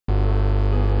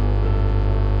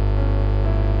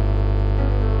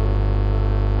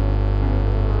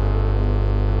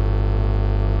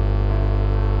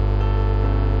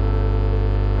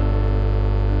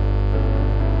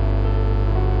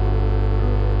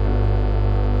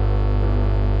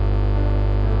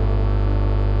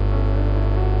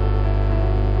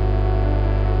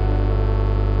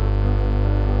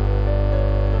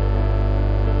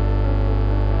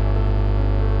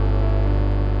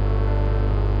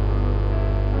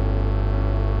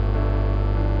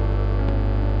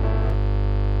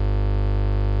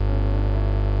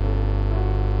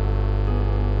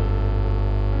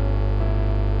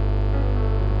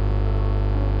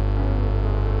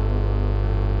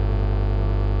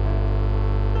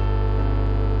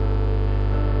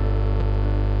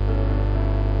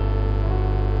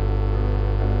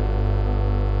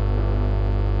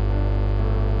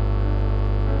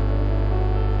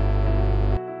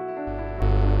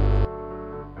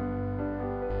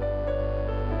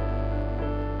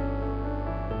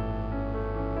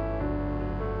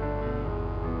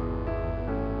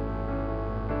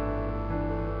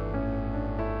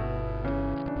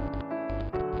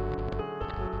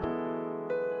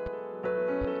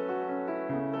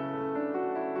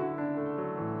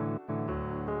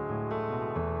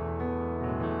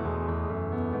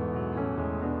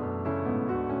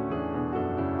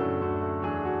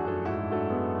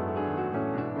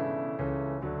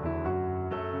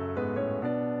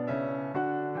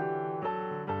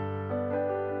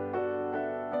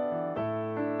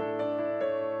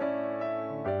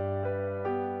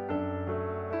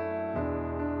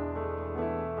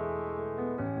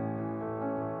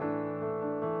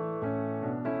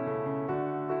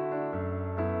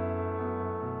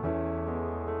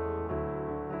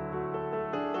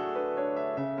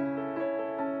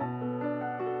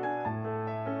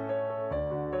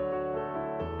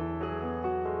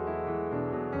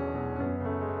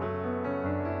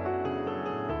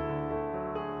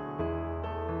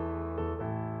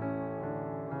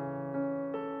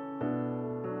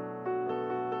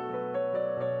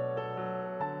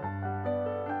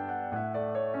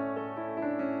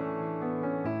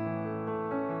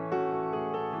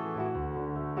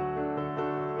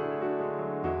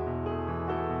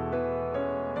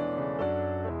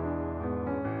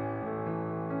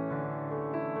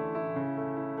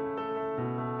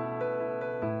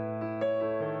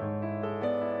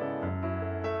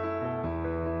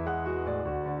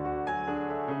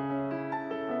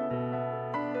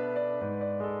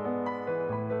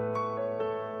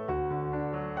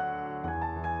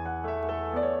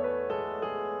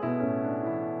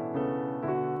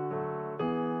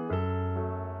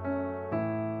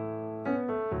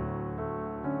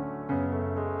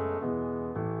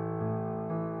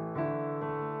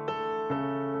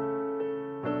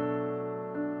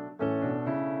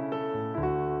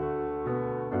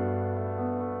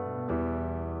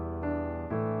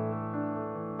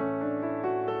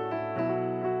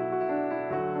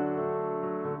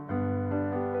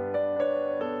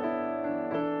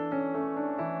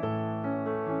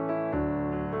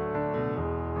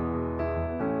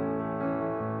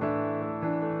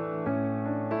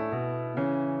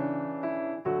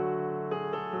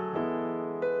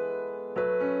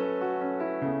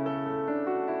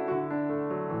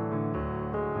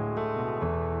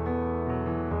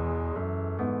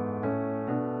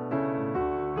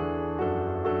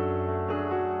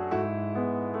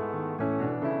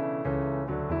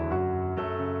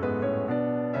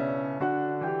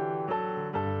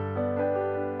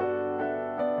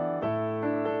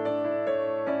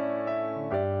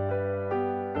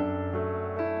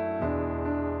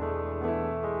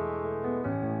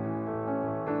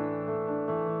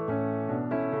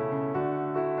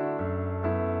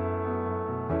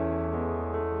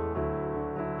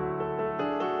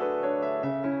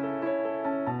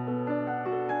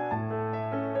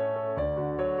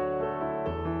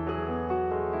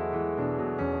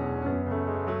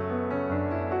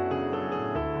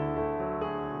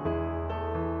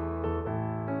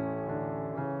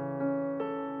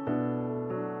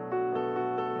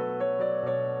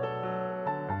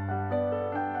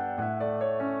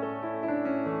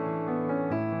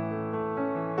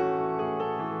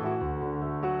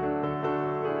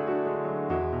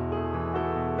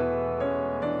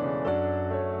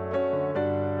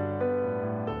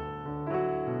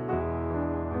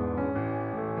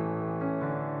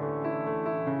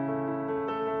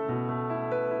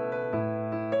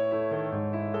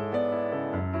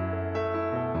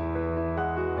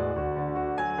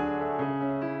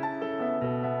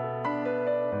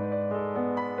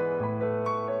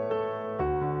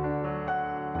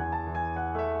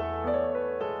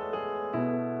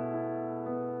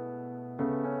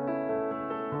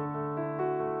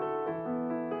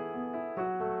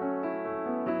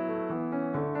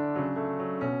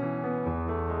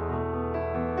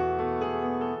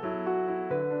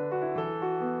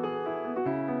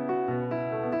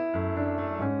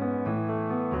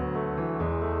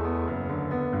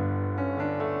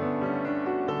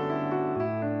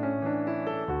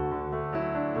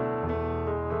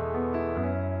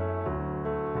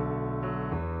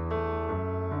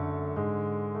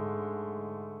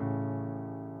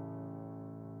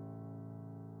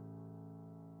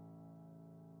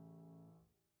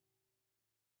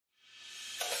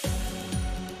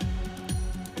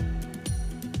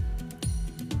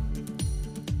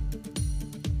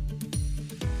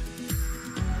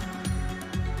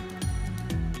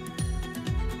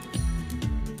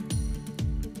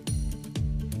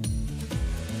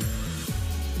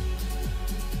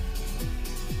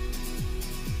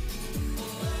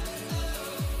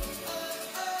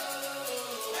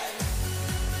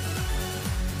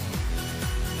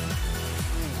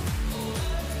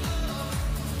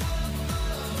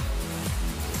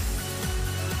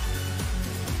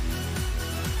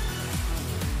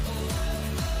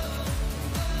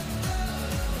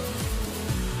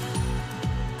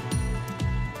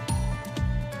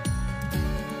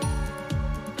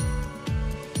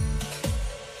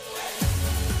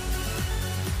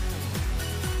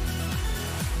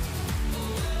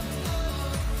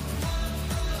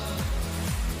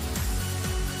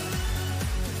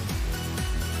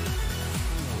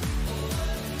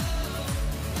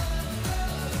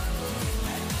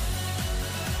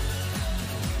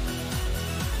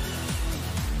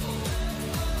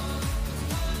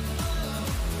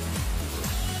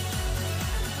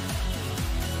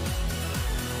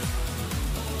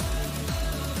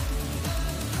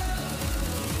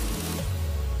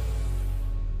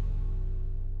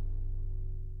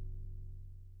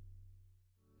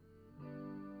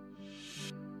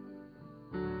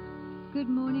Good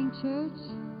morning, church.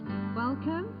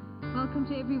 Welcome. Welcome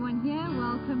to everyone here.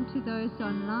 Welcome to those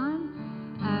online.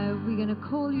 We're going to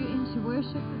call you into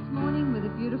worship this morning with a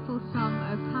beautiful song,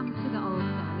 "Oh Come to the Altar."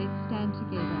 Let's stand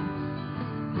together.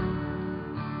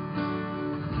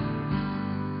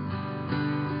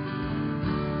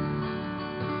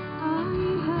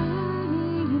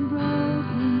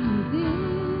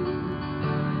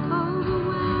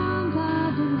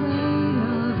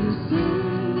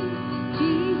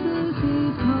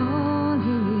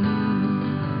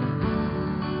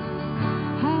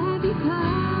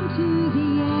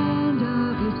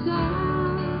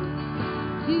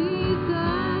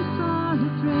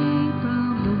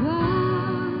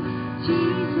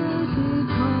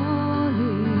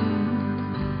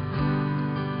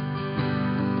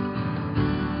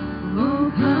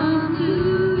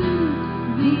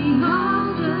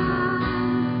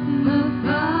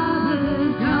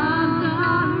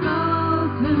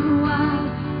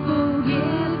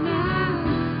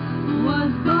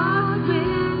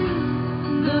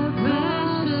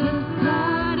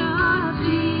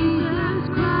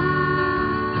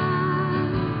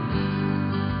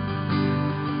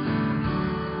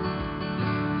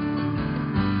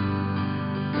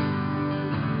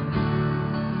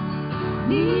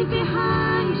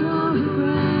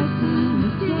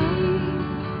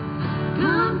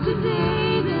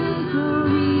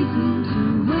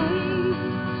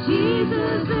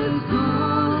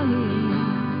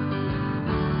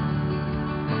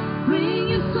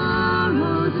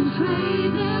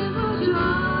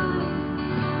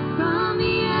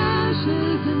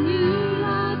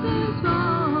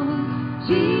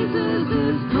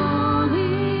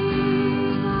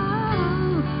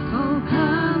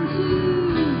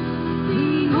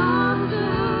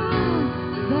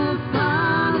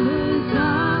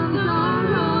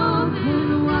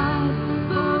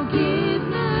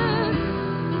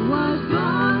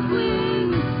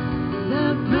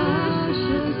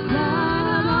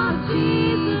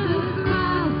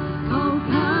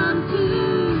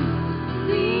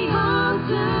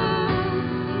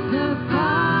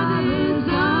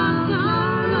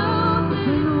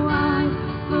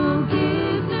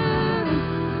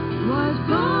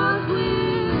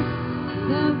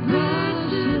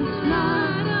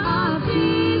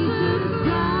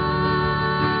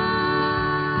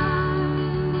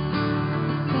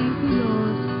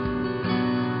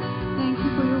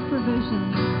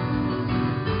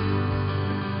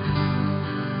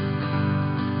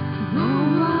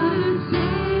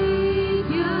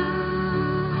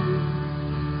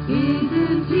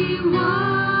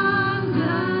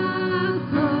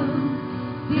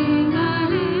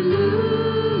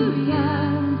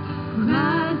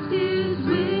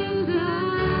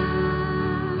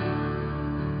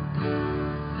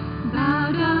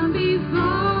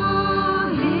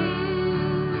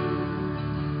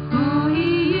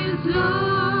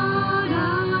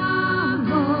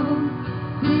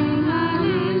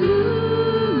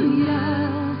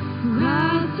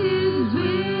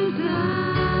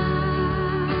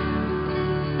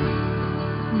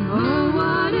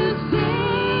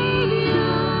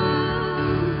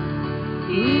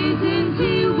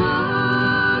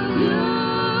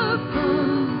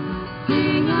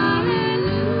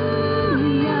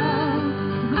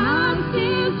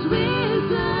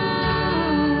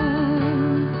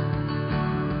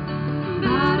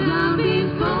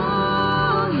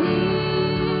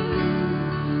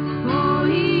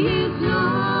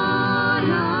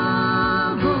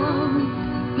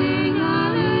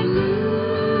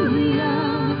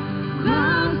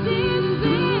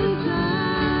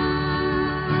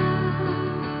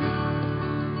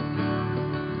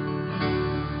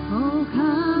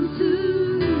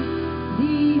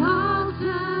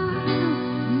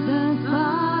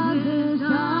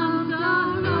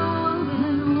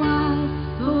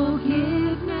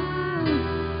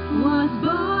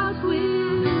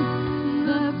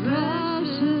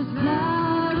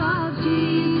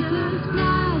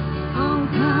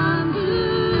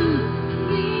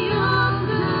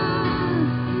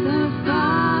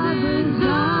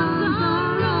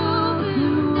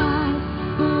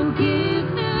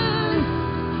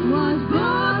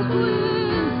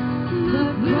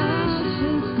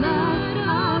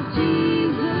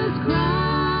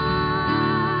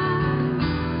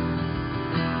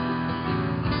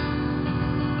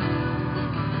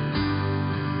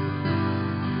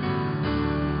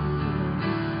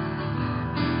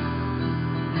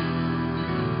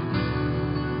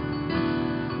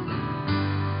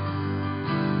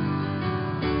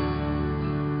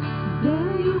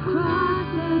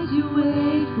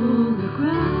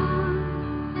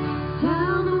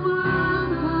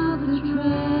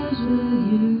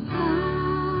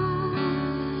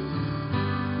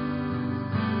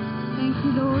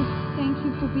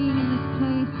 you for being in this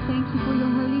place. Thank you for your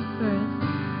Holy Spirit.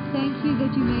 Thank you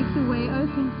that you make the way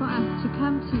open for us to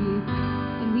come to you,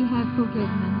 and we have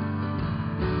forgiveness.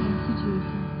 Thank you,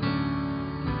 Jesus.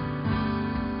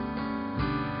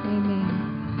 Amen.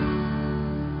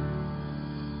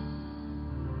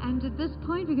 And at this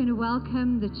point, we're going to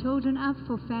welcome the children up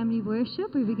for family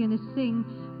worship, where we're going to sing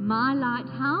My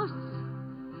Lighthouse.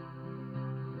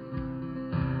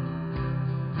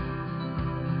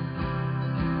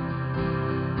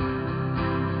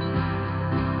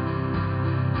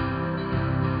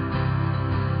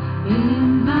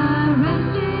 In my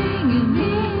resting and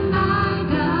in my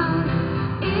doubt,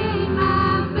 in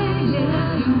my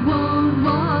failure, you won't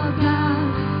walk out.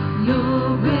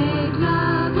 Your great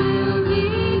love will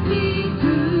lead me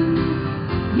through.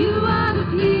 You are the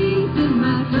peace in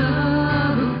my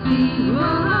troubled sea.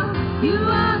 Oh, you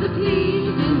are the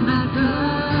peace in my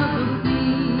troubled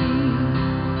sea.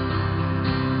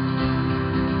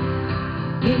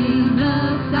 In the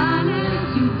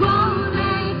silence, you won't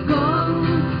let go.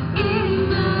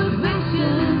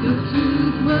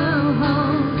 Will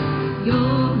hold.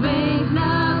 Your great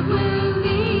love will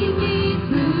lead me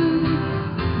through.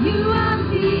 You are the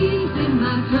peace in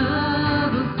my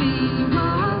troubled sea.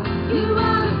 Oh, you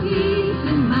are the peace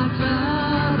in my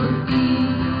troubled sea.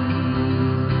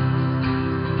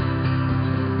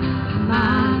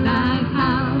 My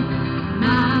lighthouse,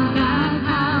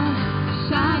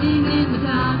 shining in the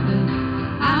darkness,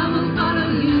 I will follow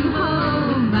you.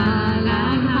 Oh, my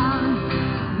lighthouse,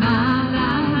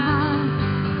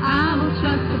 I will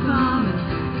trust the promise.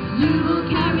 You will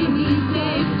carry me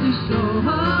safe to shore.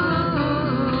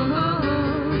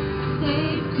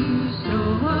 Safe to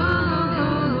shore.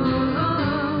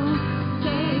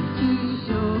 Safe to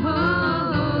shore.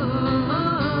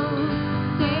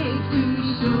 Safe to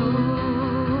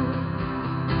shore.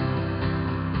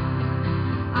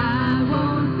 I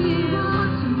won't fear what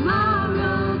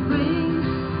tomorrow brings.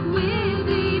 With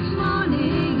each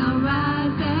morning I'll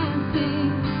rise and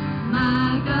sing.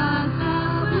 My God's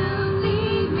love will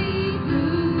lead me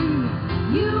through.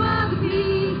 You are the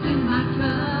peace in my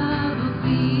troubled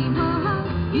sea. Oh,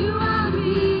 you are the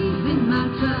peace in my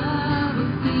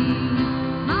troubled sea.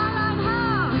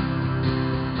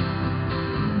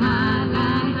 My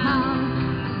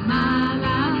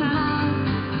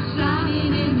lighthouse,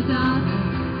 shining in the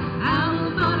darkness, I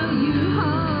will follow you.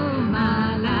 Oh,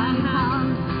 my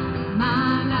lighthouse,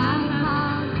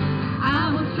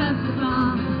 I will trust the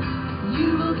promise. You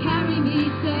will carry me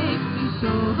safe to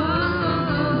shore.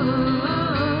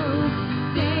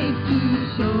 Safe to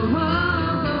shore.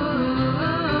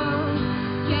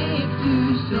 Safe to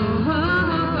shore.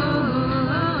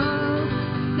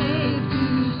 Safe to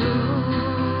shore.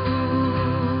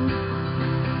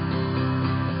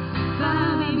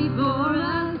 Fire before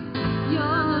us,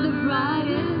 you're the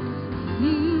brightest.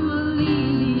 You will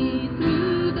lead me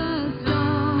through the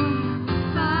storm.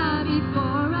 Fire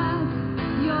before us,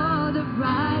 you're the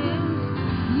brightest.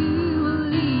 You will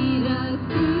lead us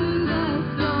through the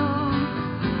storm.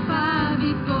 Fire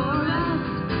before us,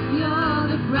 you're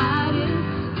the brightest.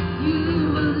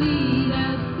 You will lead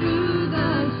us through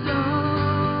the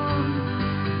storm.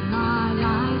 My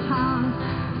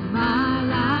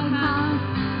lighthouse,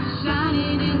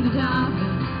 shining in the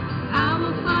darkness, I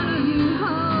will follow you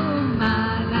home.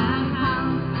 My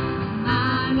lighthouse,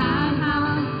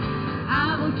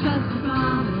 I will trust the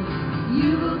promise.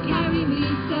 You will carry me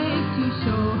safe to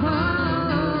shore.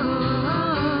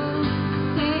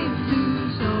 Safe to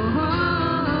shore.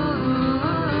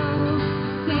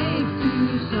 Safe to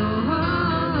shore.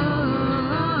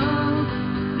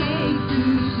 Safe to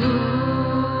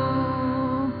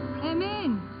shore.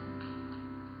 Amen.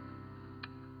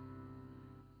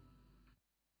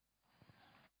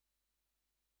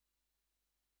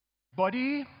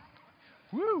 Body.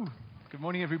 Woo! Good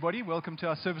morning, everybody. Welcome to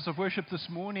our service of worship this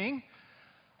morning.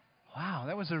 Wow,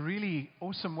 that was a really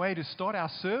awesome way to start our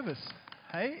service.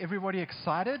 Hey, everybody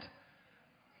excited?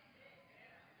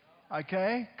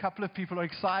 Okay, a couple of people are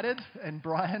excited, and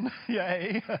Brian,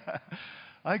 yay.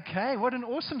 Okay, what an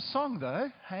awesome song, though.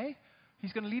 Hey,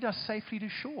 he's going to lead us safely to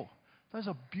shore. Those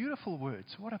are beautiful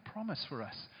words. What a promise for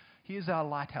us. He is our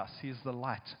lighthouse. He is the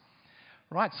light.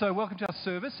 Right, so welcome to our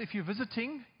service. If you're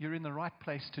visiting, you're in the right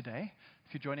place today.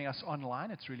 If you're joining us online,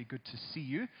 it's really good to see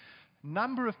you.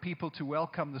 Number of people to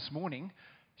welcome this morning.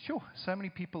 Sure, so many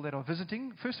people that are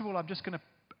visiting. First of all, I'm just going to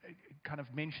kind of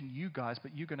mention you guys,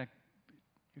 but you're going to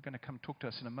come talk to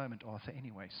us in a moment, Arthur,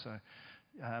 anyway. So,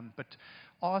 but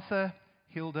Arthur,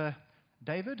 Hilda,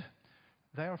 David,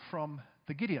 they are from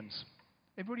the Gideons.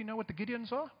 Everybody know what the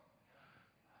Gideons are?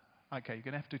 Okay, you're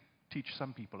going to have to teach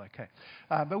some people, okay.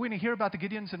 But we're going to hear about the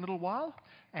Gideons in a little while.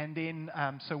 And then,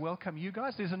 so welcome you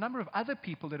guys. There's a number of other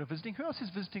people that are visiting. Who else is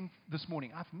visiting this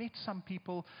morning? I've met some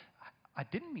people. I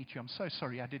didn't meet you. I'm so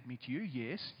sorry I did meet you.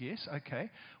 Yes, okay.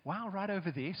 Wow, right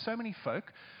over there. So many folk.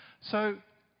 So,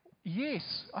 yes,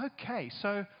 okay.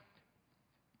 So,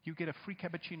 you get a free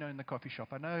cappuccino in the coffee shop.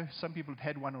 I know some people have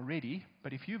had one already,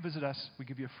 but if you visit us, we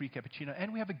give you a free cappuccino.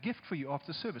 And we have a gift for you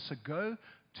after service. So go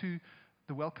to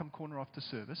the welcome corner after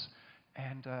service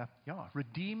and,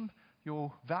 redeem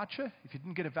your voucher. If you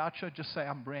didn't get a voucher, just say,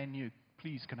 I'm brand new.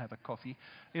 Please can I have a coffee.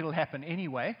 It'll happen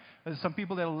anyway. There's some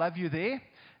people that will love you there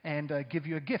and give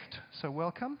you a gift. So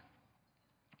welcome.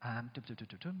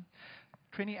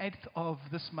 28th of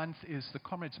this month is the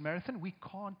Comrades Marathon. We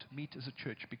can't meet as a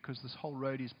church because this whole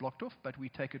road is blocked off, but we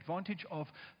take advantage of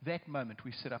that moment.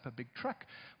 We set up a big truck.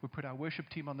 We put our worship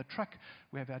team on the truck.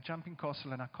 We have our jumping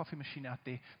castle and our coffee machine out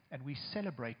there, and we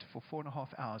celebrate for 4.5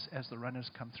 hours as the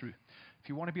runners come through. If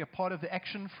you want to be a part of the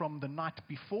action from the night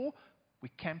before, we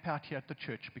camp out here at the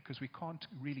church because we can't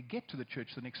really get to the church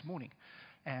the next morning.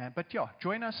 But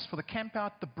join us for the camp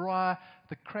out, the braai,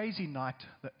 the crazy night,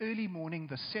 the early morning,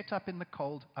 the setup in the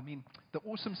cold, the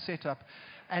awesome setup,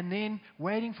 and then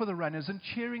waiting for the runners and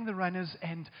cheering the runners,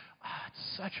 and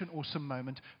it's such an awesome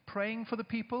moment. Praying for the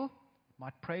people,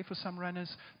 might pray for some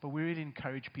runners, but we really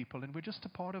encourage people, and we're just a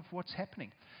part of what's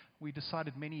happening. We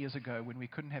decided many years ago when we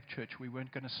couldn't have church, we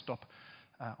weren't going to stop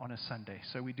on a Sunday.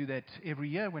 So we do that every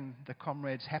year when the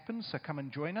Comrades happens, so come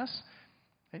and join us.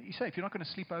 And you say, if you're not going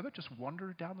to sleep over, just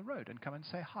wander down the road and come and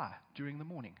say hi during the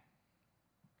morning.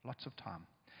 Lots of time.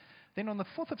 Then on the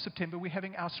 4th of September, we're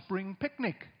having our spring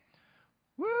picnic.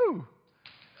 Woo!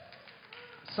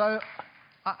 So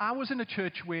I was in a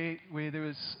church where there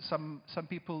was some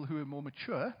people who were more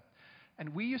mature,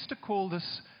 and we used to call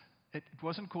this, it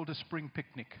wasn't called a spring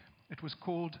picnic. It was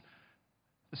called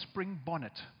the spring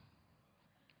bonnet.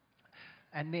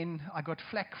 And then I got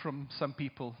flack from some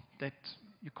people that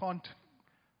you can't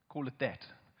call it that.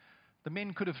 The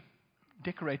men could have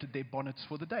decorated their bonnets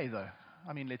for the day, though.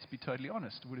 Let's be totally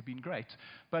honest. It would have been great.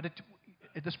 But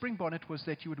the spring bonnet was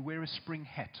that you would wear a spring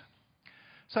hat.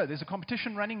 So there's a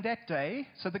competition running that day.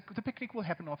 So the picnic will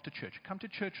happen after church. Come to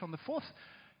church on the 4th,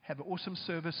 have an awesome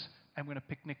service, and we're going to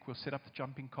picnic. We'll set up the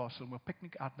jumping castle, and we'll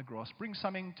picnic out in the grass. Bring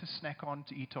something to snack on,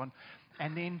 to eat on.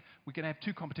 And then we're going to have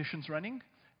 2 competitions running,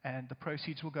 and the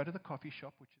proceeds will go to the coffee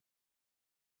shop, which is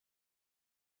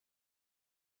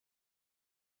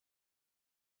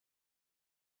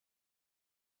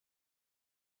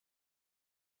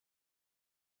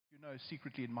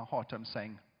secretly in my heart, I'm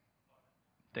saying,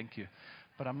 thank you.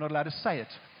 But I'm not allowed to say it.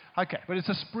 Okay, but it's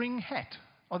a spring hat.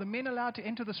 Are the men allowed to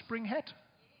enter the spring hat?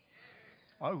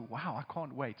 Oh, wow, I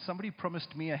can't wait. Somebody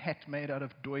promised me a hat made out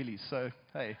of doilies. So,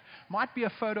 hey, might be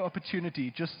a photo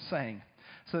opportunity, just saying.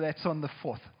 So that's on the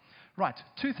 4th. Right,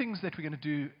 2 things that we're going to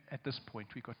do at this point.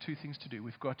 We've got 2 things to do.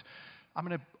 I'm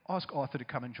going to ask Arthur to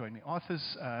come and join me.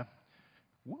 Arthur's,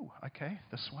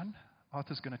 this one.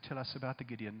 Arthur's going to tell us about the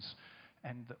Gideons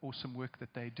and the awesome work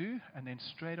that they do. And then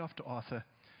straight after Arthur,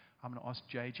 I'm going to ask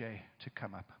JJ to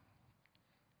come up.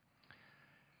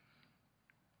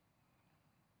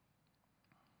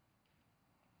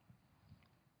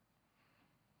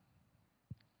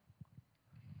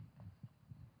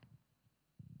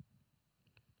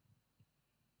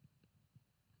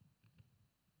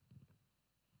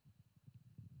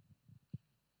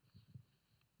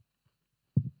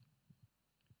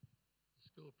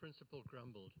 School principal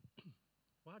grumbled.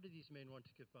 Why do these men want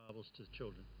to give Bibles to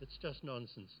children? It's just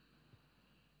nonsense.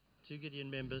 2 Gideon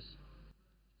members.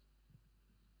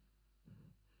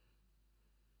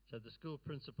 So the school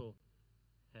principal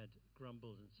had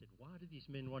grumbled and said, why do these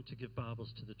men want to give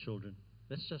Bibles to the children?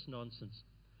 That's just nonsense.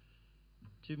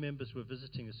 2 members were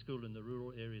visiting a school in the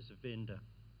rural areas of Venda.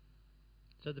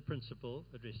 So the principal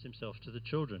addressed himself to the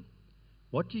children.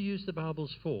 What do you use the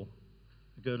Bibles for?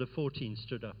 A girl of 14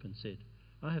 stood up and said,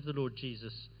 I have the Lord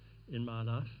Jesus in my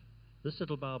life. This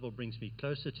little Bible brings me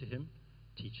closer to him,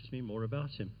 teaches me more about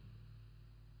him.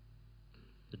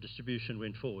 The distribution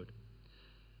went forward.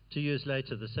 2 years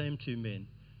later, the same 2 men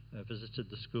visited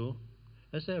the school.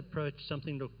 As they approached,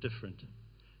 something looked different. There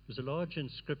was a large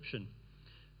inscription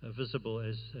visible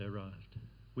as they arrived.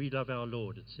 We love our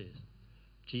Lord, it says.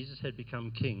 Jesus had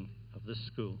become king of this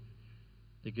school.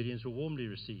 The Gideons were warmly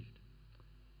received.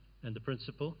 And the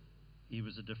principal, he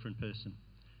was a different person.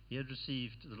 He had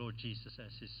received the Lord Jesus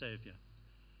as his Savior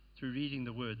through reading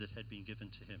the word that had been given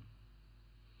to him.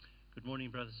 Good morning,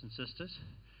 brothers and sisters.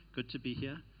 Good to be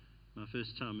here. My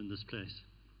first time in this place.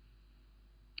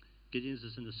 Gideons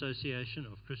is an association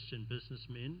of Christian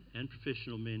businessmen and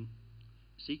professional men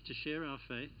who seek to share our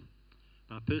faith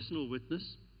by personal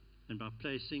witness and by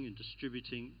placing and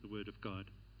distributing the Word of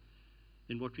God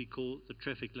in what we call the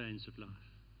traffic lanes of life.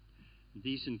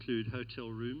 These include hotel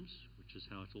rooms, which is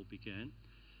how it all began,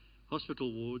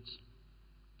 hospital wards,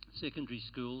 secondary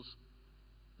schools,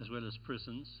 as well as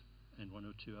prisons and one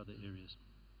or two other areas.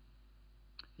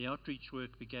 The outreach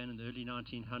work began in the early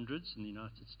 1900s in the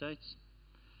United States.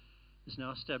 It's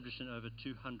now established in over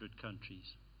 200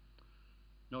 countries.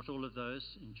 Not all of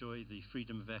those enjoy the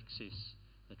freedom of access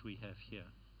that we have here.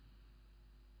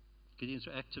 Gideons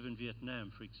were active in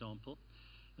Vietnam, for example,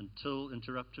 until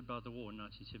interrupted by the war in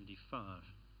 1975.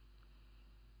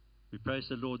 We praise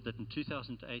the Lord that in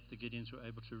 2008 the Gideons were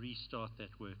able to restart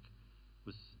that work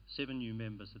with 7 new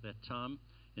members at that time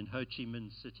in Ho Chi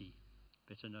Minh City,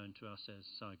 better known to us as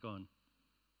Saigon.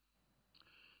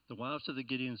 The wives of the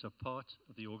Gideons are part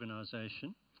of the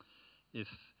organization if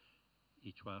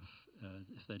each wife,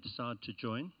 if they decide to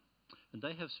join, and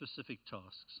they have specific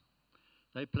tasks.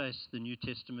 They place the New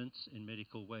Testaments in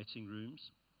medical waiting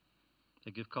rooms.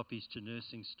 They give copies to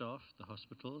nursing staff, the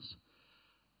hospitals,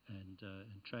 and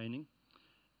training,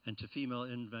 and to female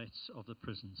inmates of the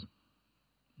prisons.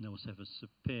 And they also have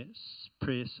a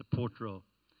prayer support role.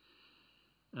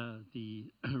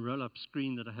 The roll-up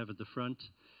screen that I have at the front,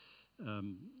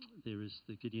 there is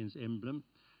the Gideon's emblem,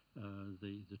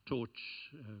 the torch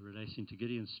relating to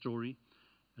Gideon's story,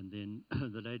 and then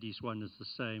the ladies' one is the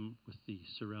same with the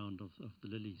surround of the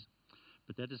lilies.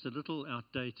 But that is a little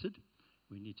outdated.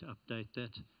 We need to update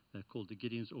that. They're called the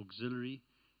Gideon's Auxiliary.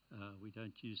 We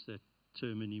don't use that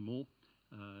term anymore.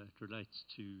 It relates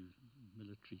to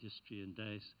military history and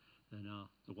days. They're now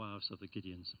the wives of the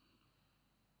Gideons.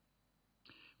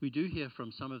 We do hear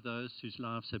from some of those whose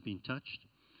lives have been touched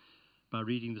by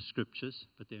reading the scriptures,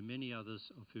 but there are many others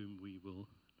of whom we will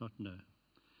not know.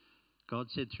 God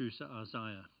said through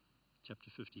Isaiah chapter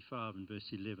 55 and verse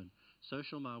 11, "So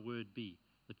shall my word be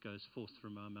that goes forth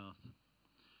from my mouth.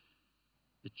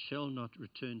 It shall not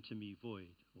return to me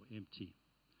void or empty.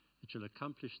 It shall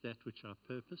accomplish that which I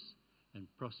purpose and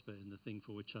prosper in the thing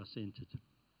for which I sent it."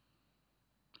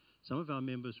 Some of our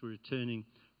members were returning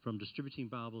from distributing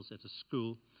Bibles at a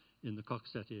school in the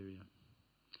Kokstad area.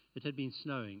 It had been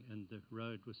snowing and the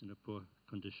road was in a poor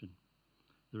condition.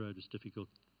 The road was difficult.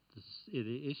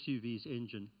 The SUV's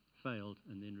engine failed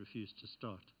and then refused to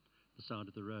start the side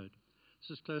of the road. This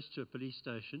was close to a police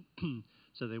station,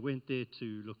 so they went there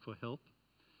to look for help.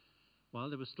 While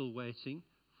they were still waiting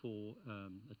for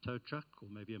a tow truck or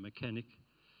maybe a mechanic,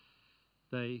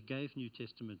 they gave New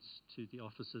Testaments to the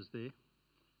officers there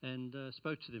and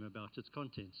spoke to them about its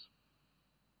contents.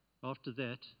 After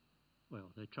that,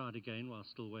 well, they tried again while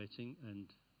still waiting,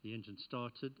 and the engine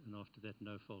started, and after that,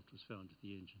 no fault was found with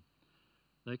the engine.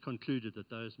 They concluded that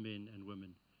those men and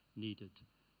women needed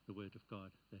the Word of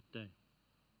God that day.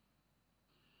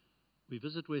 We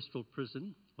visit Westville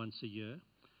Prison once a year.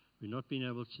 We've not been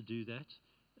able to do that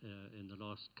in the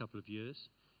last couple of years.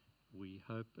 We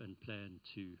hope and plan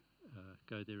to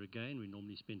go there again. We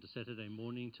normally spend a Saturday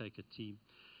morning, take a team,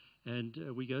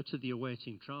 and we go to the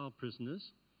awaiting trial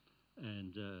prisoners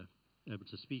and able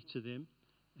to speak to them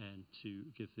and to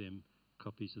give them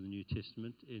copies of the New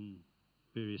Testament in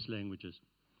various languages.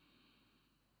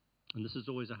 And this is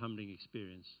always a humbling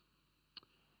experience.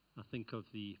 I think of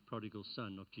the prodigal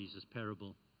son of Jesus'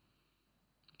 parable.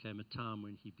 There came a time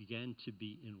when he began to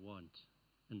be in want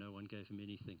and no one gave him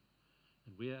anything.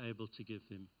 And we are able to give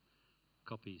them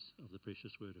copies of the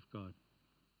precious Word of God.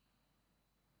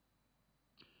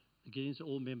 The Gideons are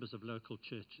all members of local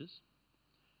churches,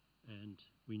 and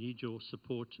we need your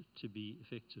support to be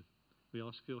effective. We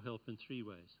ask for your help in 3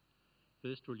 ways.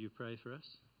 First, will you pray for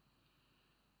us?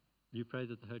 Will you pray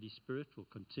that the Holy Spirit will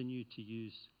continue to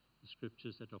use the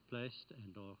scriptures that are placed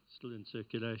and are still in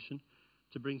circulation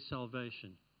to bring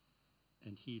salvation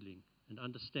and healing and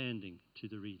understanding to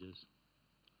the readers?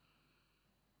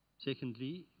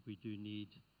 Secondly, we do need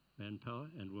manpower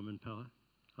and womanpower.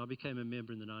 I became a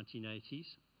member in the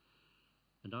 1980s,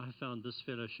 and I have found this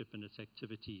fellowship and its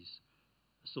activities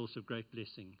a source of great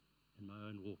blessing in my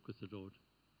own walk with the Lord.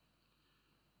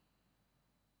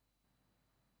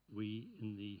 We,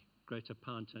 in the greater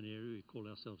Pinetown area, we call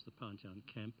ourselves the Pinetown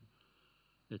Camp.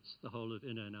 It's the whole of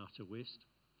Inner and Outer West.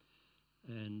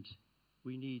 And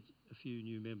we need a few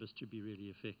new members to be really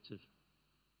effective.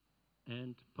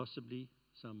 And possibly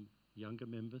some younger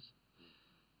members,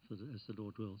 as the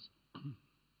Lord wills.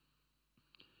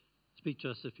 Speak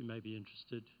to us if you may be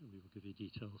interested, and we will give you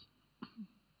details.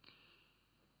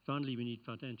 Finally, we need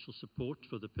financial support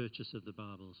for the purchase of the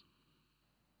Bibles.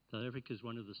 South Africa is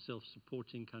one of the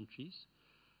self-supporting countries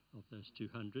of those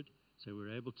 200, so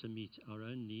we're able to meet our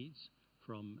own needs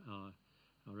from our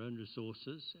our own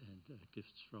resources and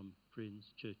gifts from friends,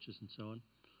 churches, and so on.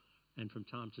 And from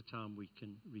time to time, we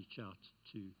can reach out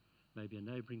to maybe a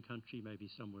neighboring country, maybe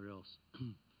somewhere else,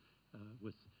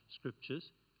 with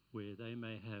scriptures where they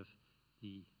may have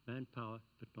the manpower,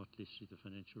 but not necessarily the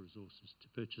financial resources to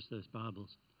purchase those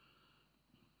Bibles.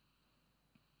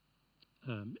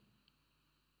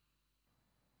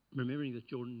 Remembering that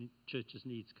your church's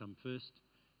needs come first,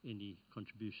 any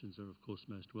contributions are, of course,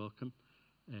 most welcome.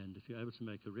 And if you're able to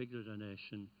make a regular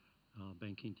donation, our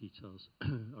banking details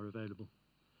are available.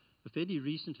 A fairly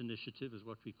recent initiative is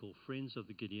what we call Friends of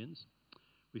the Gideons.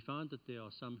 We find that there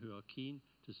are some who are keen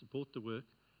to support the work,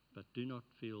 but do not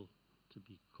feel to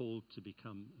be called to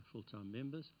become full-time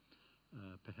members,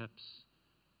 perhaps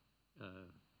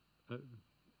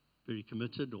very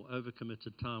committed or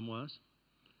over-committed time-wise.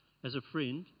 As a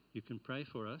friend, you can pray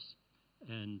for us,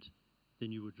 and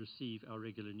then you would receive our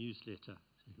regular newsletter,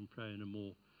 so you can pray in a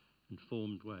more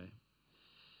informed way.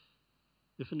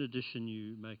 If in addition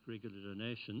you make regular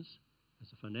donations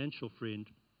as a financial friend,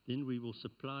 then we will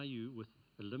supply you with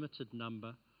a limited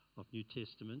number of New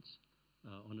Testaments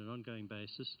on an ongoing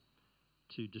basis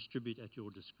to distribute at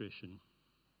your discretion.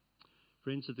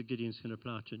 Friends of the Gideons can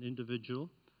apply to an individual,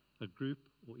 a group,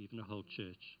 or even a whole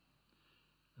church.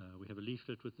 We have a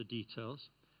leaflet with the details.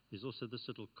 There's also this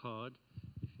little card.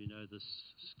 If you know this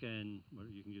scan, well,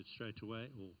 you can do it straight away,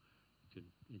 or you can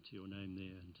enter your name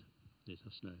there and let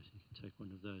us know. So you can take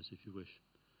one of those if you wish.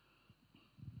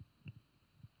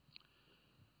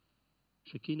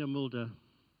 Shakina Mulder,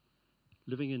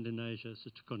 living in Indonesia, so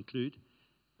to conclude,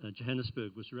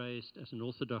 Johannesburg, was raised as an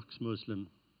Orthodox Muslim.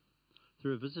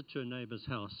 Through a visit to a neighbor's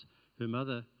house, her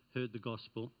mother heard the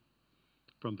gospel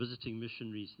from visiting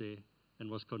missionaries there and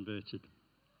was converted.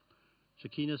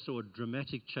 Shakina saw a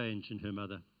dramatic change in her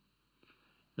mother.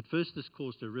 At first, this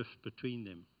caused a rift between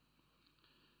them,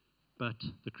 but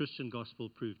the Christian gospel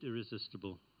proved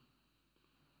irresistible.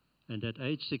 And at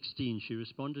age 16, she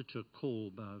responded to a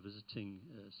call by a visiting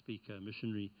speaker, a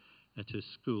missionary at her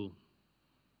school.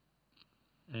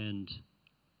 And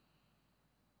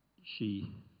she,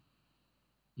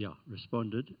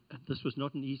 responded. This was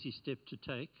not an easy step to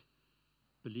take,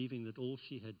 believing that all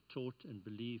she had taught and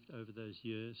believed over those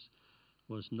years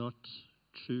was not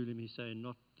true, let me say,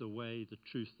 not the way, the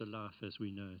truth, the life as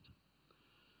we know it.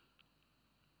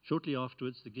 Shortly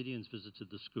afterwards, the Gideons visited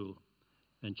the school,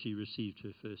 and she received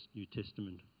her first New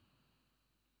Testament.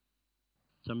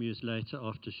 Some years later,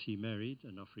 after she married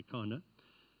an Afrikaner,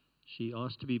 she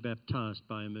asked to be baptized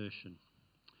by immersion.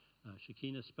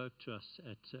 Shakina spoke to us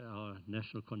at our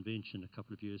national convention a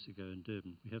couple of years ago in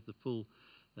Durban. We have the full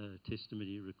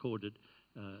testimony recorded.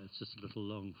 It's just a little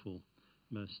long for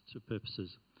most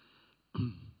purposes.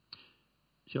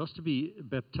 She asked to be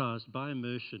baptized by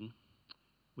immersion,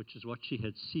 which is what she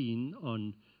had seen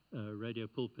on Radio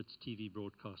Pulpit's TV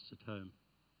broadcasts at home.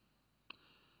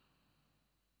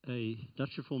 A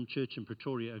Dutch Reformed church in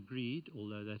Pretoria agreed,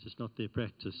 although that is not their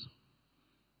practice.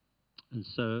 And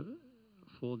so,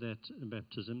 for that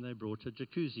baptism, they brought a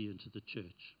jacuzzi into the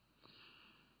church.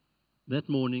 That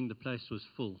morning, the place was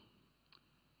full.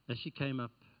 As she came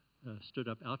up, stood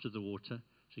up out of the water,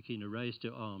 Shakina raised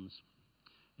her arms,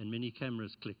 and many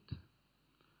cameras clicked.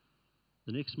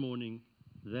 The next morning,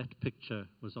 that picture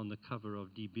was on the cover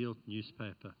of Die Beeld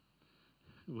newspaper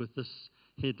with this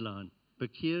headline: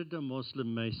 Bekeerde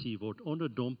Muslim meisie word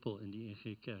onderdompel in die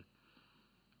NG Kerk.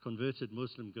 Converted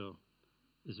Muslim girl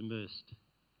is immersed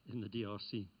in the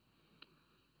DRC.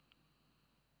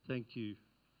 Thank you,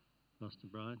 Master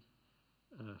Brian,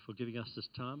 for giving us this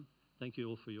time. Thank you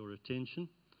all for your attention,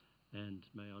 and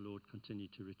may our Lord continue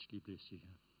to richly bless you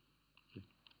here. Thank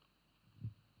you.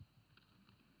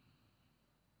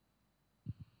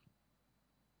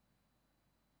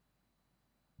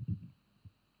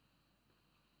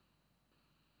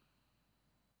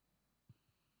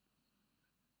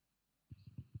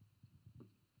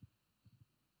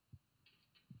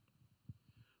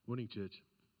 Morning, church.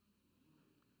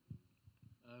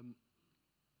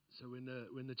 So when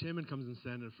the chairman comes and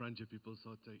stands in front of you, people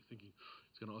start thinking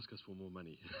he's going to ask us for more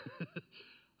money.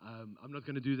 I'm not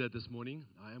going to do that this morning.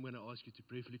 I am going to ask you to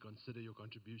prayerfully consider your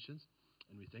contributions,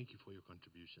 and we thank you for your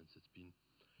contributions.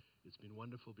 It's been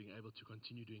wonderful being able to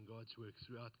continue doing God's work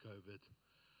throughout COVID.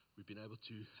 We've been able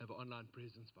to have an online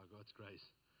presence by God's grace,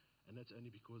 and that's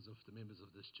only because of the members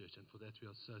of this church, and for that we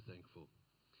are so thankful.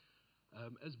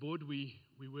 As board, we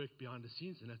work behind the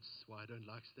scenes, and that's why I don't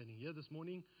like standing here this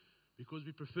morning, because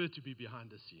we prefer to be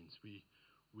behind the scenes. We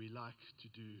like to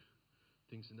do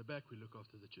things in the back. We look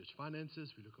after the church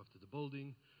finances. We look after the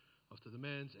building, after the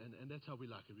mans, and that's how we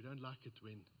like it. We don't like it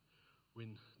when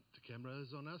the camera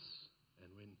is on us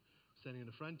and when standing in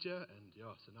the front here, and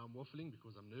so now I'm waffling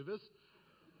because I'm nervous.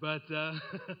 But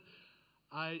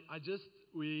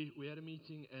we had a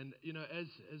meeting, and as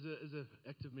an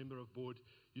active member of board,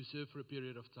 you serve for a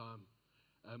period of time,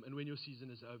 and when your season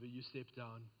is over, you step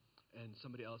down, and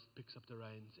somebody else picks up the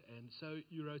reins, and so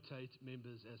you rotate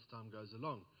members as time goes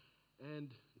along, and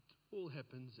it all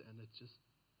happens, and it just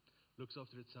looks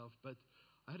after itself. But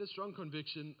I had a strong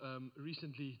conviction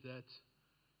recently that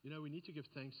we need to give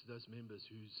thanks to those members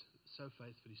who's so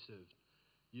faithfully served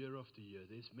year after year.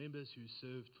 There's members who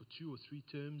served for 2 or 3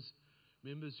 terms,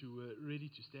 members who were ready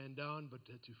to stand down but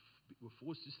were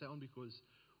forced to stay on because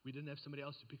we didn't have somebody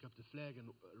else to pick up the flag and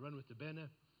run with the banner.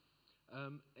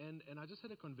 And I just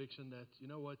had a conviction that,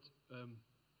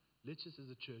 let's just as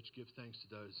a church give thanks to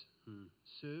those who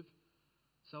serve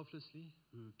selflessly,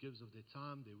 who gives of their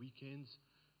time, their weekends,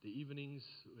 their evenings,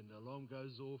 when the alarm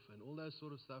goes off and all that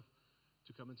sort of stuff,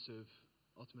 to come and serve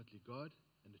ultimately God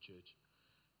and the church.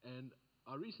 And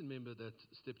our recent member that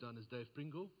stepped down is Dave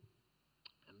Pringle.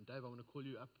 And Dave, I want to call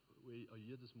you up. Where are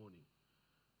you here this morning?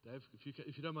 Dave,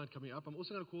 if you don't mind coming up. I'm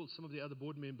also going to call some of the other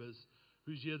board members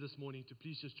who's here this morning to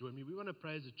please just join me. We want to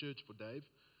pray as a church for Dave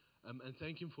and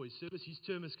thank him for his service. His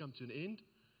term has come to an end,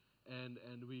 and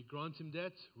we grant him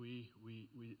that. We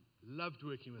loved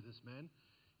working with this man.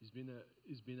 He's been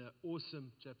an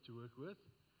awesome chap to work with.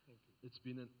 It's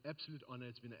been an absolute honor.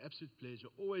 It's been an absolute pleasure.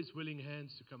 Always willing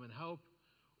hands to come and help.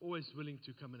 Always willing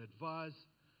to come and advise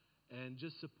and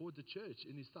just support the church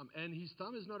in his time. And his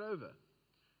time is not over.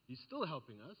 He's still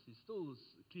helping us. He's still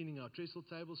cleaning our trestle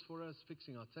tables for us,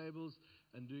 fixing our tables,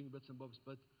 and doing bits and bobs.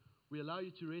 But we allow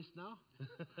you to rest now.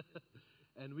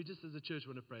 And we just as a church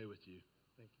want to pray with you.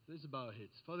 Thank you. Let's bow our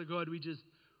heads. Father God, we just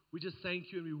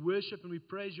thank you and we worship and we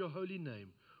praise your holy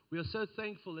name. We are so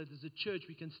thankful that as a church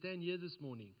we can stand here this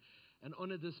morning and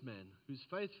honor this man who's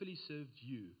faithfully served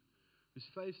you, who's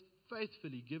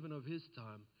faithfully given of his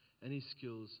time and his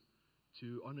skills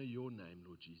to honor your name,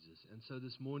 Lord Jesus. And so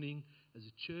this morning, as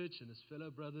a church and as fellow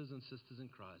brothers and sisters in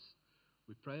Christ,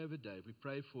 we pray over Dave. We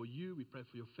pray for you. We pray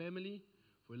for your family,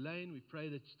 for Elaine. We pray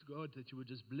that, God, that you would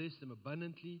just bless them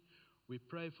abundantly. We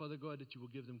pray, Father God, that you will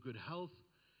give them good health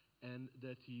and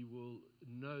that he will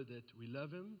know that we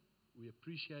love him. We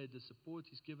appreciate the support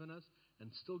he's given us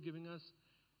and still giving us.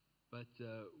 But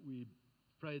we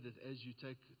pray that as you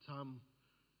take time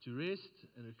to rest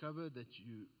and recover, that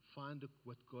you find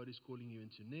what God is calling you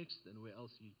into next and where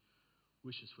else he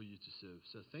wishes for you to serve.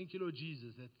 So thank you, Lord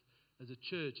Jesus, that as a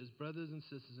church, as brothers and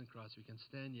sisters in Christ, we can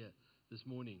stand here this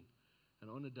morning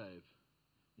and honor Dave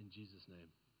in Jesus'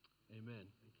 name. Amen.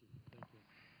 Thank you. Thank you.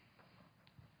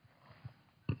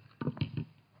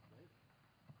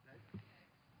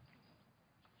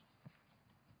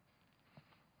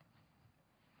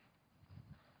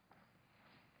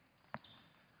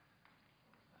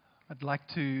 I'd like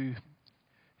to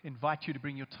invite you to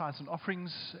bring your tithes and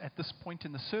offerings at this point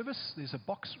in the service. There's a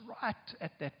box right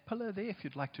at that pillar there if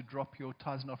you'd like to drop your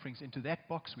tithes and offerings into that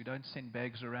box. We don't send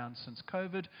bags around since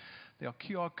COVID. There are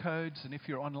QR codes, and if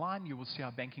you're online, you will see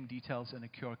our banking details and a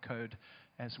QR code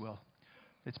as well.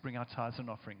 Let's bring our tithes and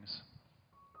offerings.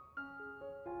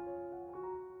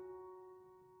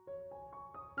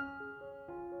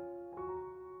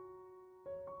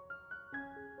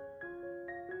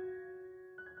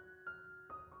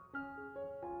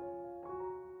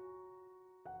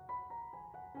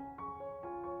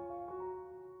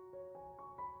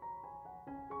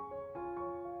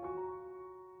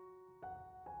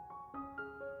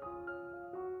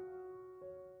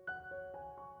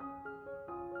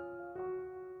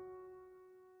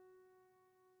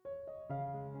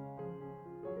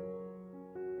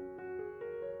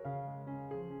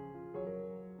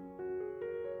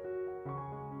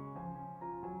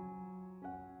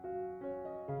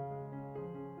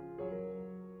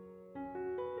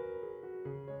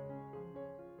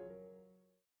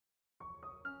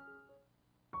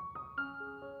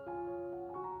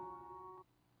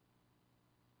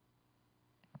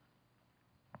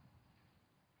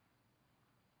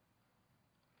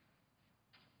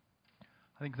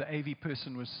 I think the AV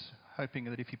person was hoping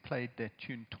that if he played that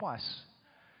tune twice,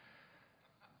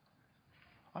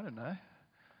 I don't know,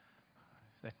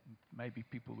 that maybe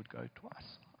people would go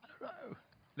twice. I don't know.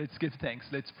 Let's give thanks.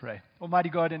 Let's pray. Almighty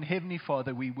God and Heavenly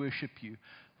Father, we worship you.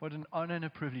 What an honor and a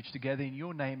privilege to gather in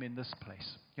your name in this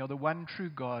place. You're the one true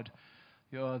God.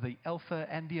 You're the Alpha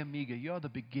and the Omega. You're the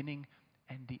beginning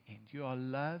and the end. You are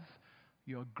love.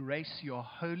 You are grace. You are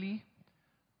holy.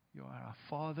 You are our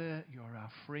Father. You are our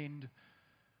friend.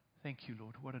 Thank you,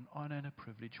 Lord. What an honor and a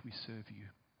privilege we serve you.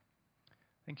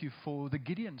 Thank you for the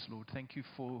Gideons, Lord. Thank you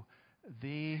for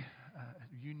their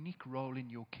unique role in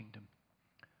your kingdom.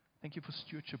 Thank you for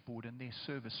Stewardship Board and their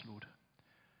service, Lord.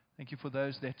 Thank you for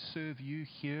those that serve you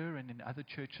here and in other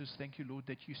churches. Thank you, Lord,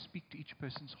 that you speak to each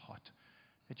person's heart,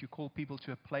 that you call people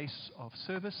to a place of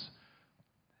service,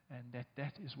 and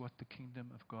that is what the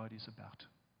kingdom of God is about.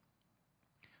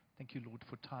 Thank you, Lord,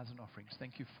 for tithes and offerings.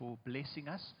 Thank you for blessing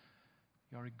us.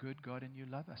 You are a good God and you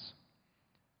love us.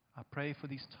 I pray for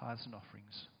these tithes and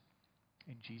offerings.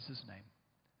 In Jesus' name,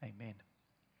 amen.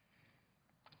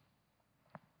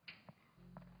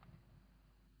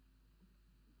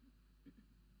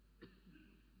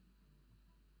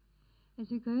 As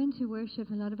we go into worship,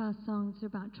 a lot of our songs are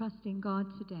about trusting God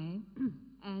today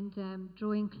and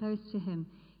drawing close to Him.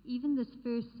 Even this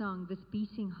first song, this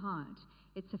Beating Heart,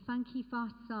 it's a funky,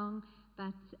 fast song,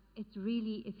 but it's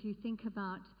really, if you think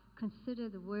about, consider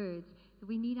the words, that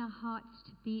we need our hearts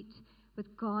to beat with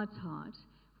God's heart.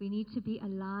 We need to be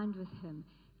aligned with Him,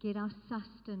 get our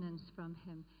sustenance from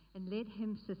Him, and let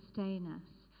Him sustain us.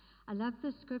 I love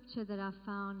the scripture that I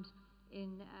found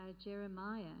in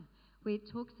Jeremiah, where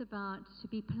it talks about to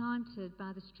be planted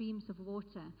by the streams of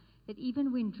water, that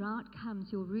even when drought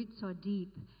comes, your roots are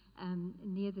deep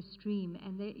near the stream,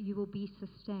 and that you will be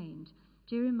sustained.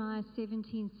 Jeremiah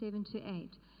 17:7-8.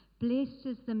 Blessed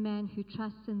is the man who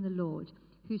trusts in the Lord,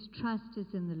 whose trust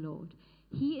is in the Lord.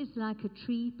 He is like a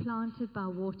tree planted by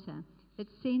water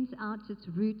that sends out its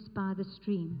roots by the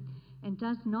stream and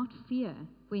does not fear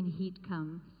when heat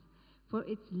comes, for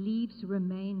its leaves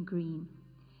remain green,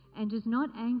 and is not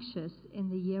anxious in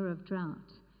the year of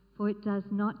drought, for it does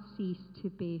not cease to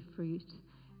bear fruit.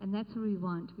 And that's what we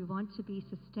want. We want to be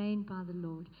sustained by the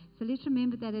Lord. So let's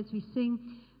remember that as we sing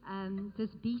this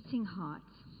Beating Heart.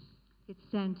 Let's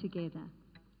stand together.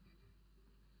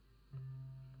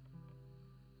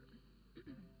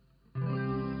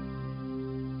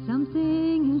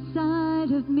 Something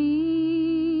inside of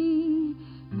me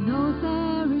knows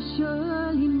there is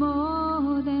surely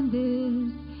more than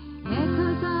this.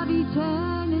 Echoes of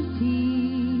eternity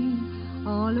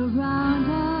all around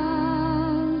us.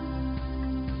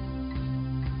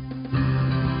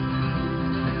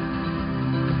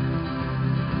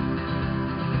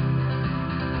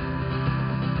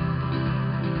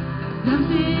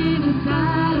 Something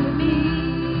inside of me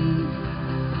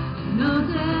knows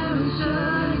there is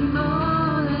surely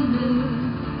more than this.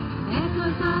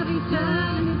 Echoes of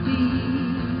eternity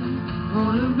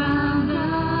all around us.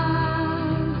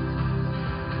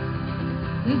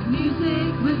 There's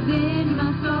music within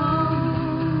my soul,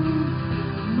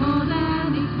 more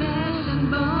than these flesh and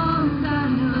bones I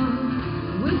know.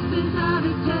 Whispers of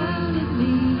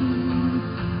eternity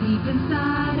deep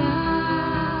inside us.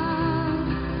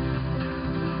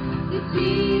 This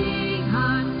beating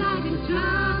heart like a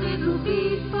drum, it will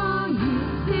beat for you.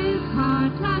 This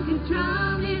heart like a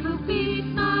drum, it will beat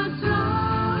my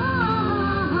soul.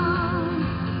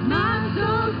 My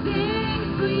soul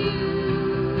sings for you.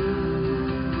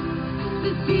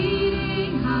 This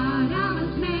beating heart, I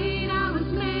was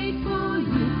made for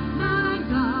you. My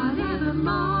God,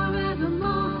 evermore,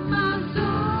 evermore, my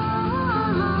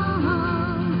soul.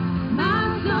 My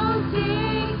soul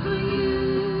sings for you.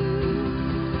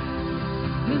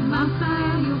 Marked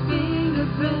by your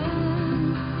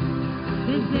fingerprints,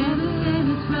 there's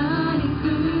evidence running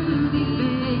through the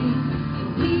veins.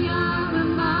 We are a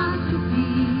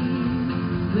masterpiece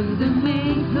with the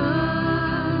maker,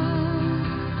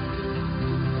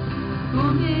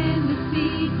 formed in the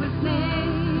secret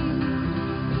place,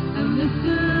 a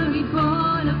mystery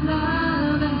born of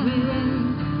love and will.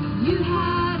 You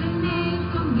had a name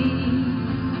for me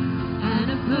and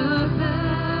a purpose.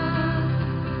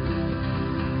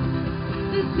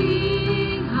 This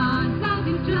beating heart like a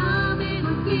drum, it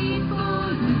will beat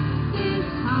for you. This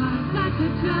heart like a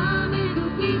drum, it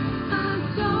will beat my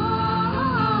soul.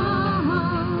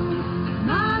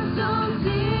 My soul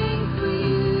sings for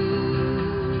you.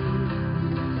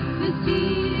 This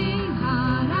beating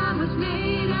heart, I was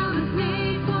made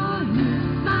for you.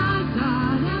 My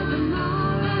God,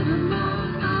 evermore, evermore,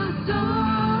 my soul.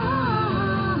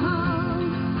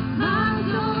 My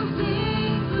soul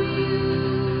sings for you.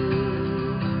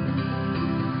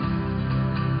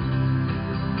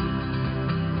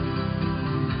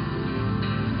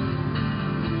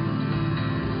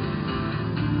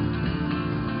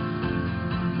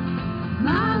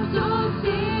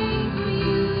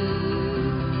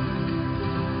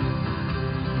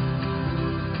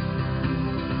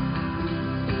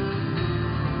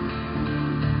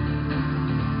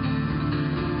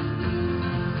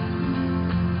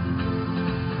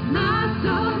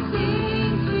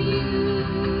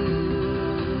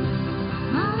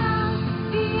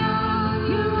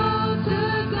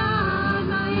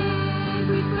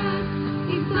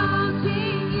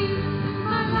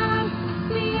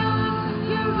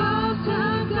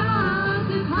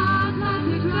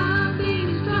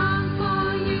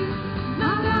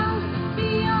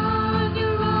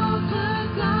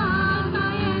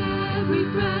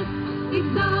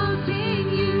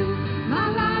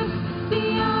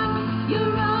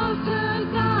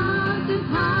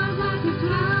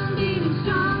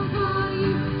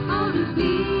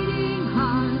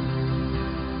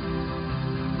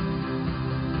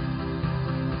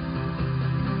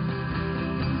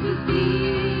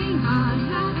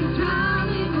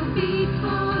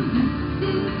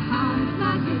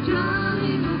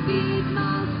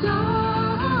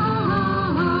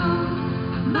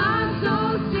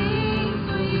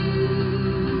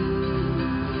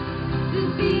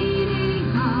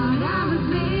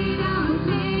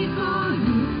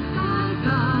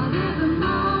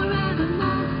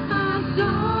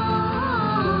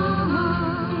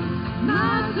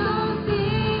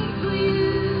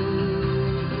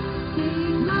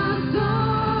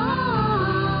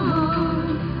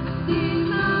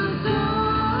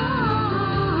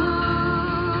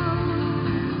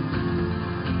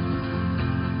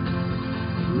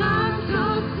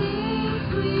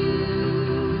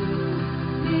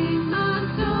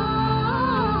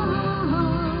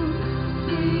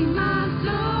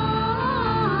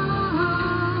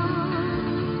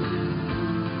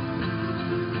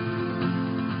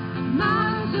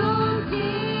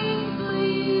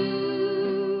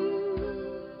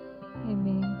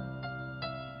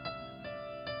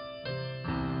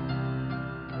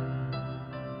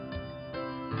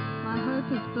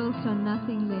 built on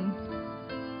nothing less.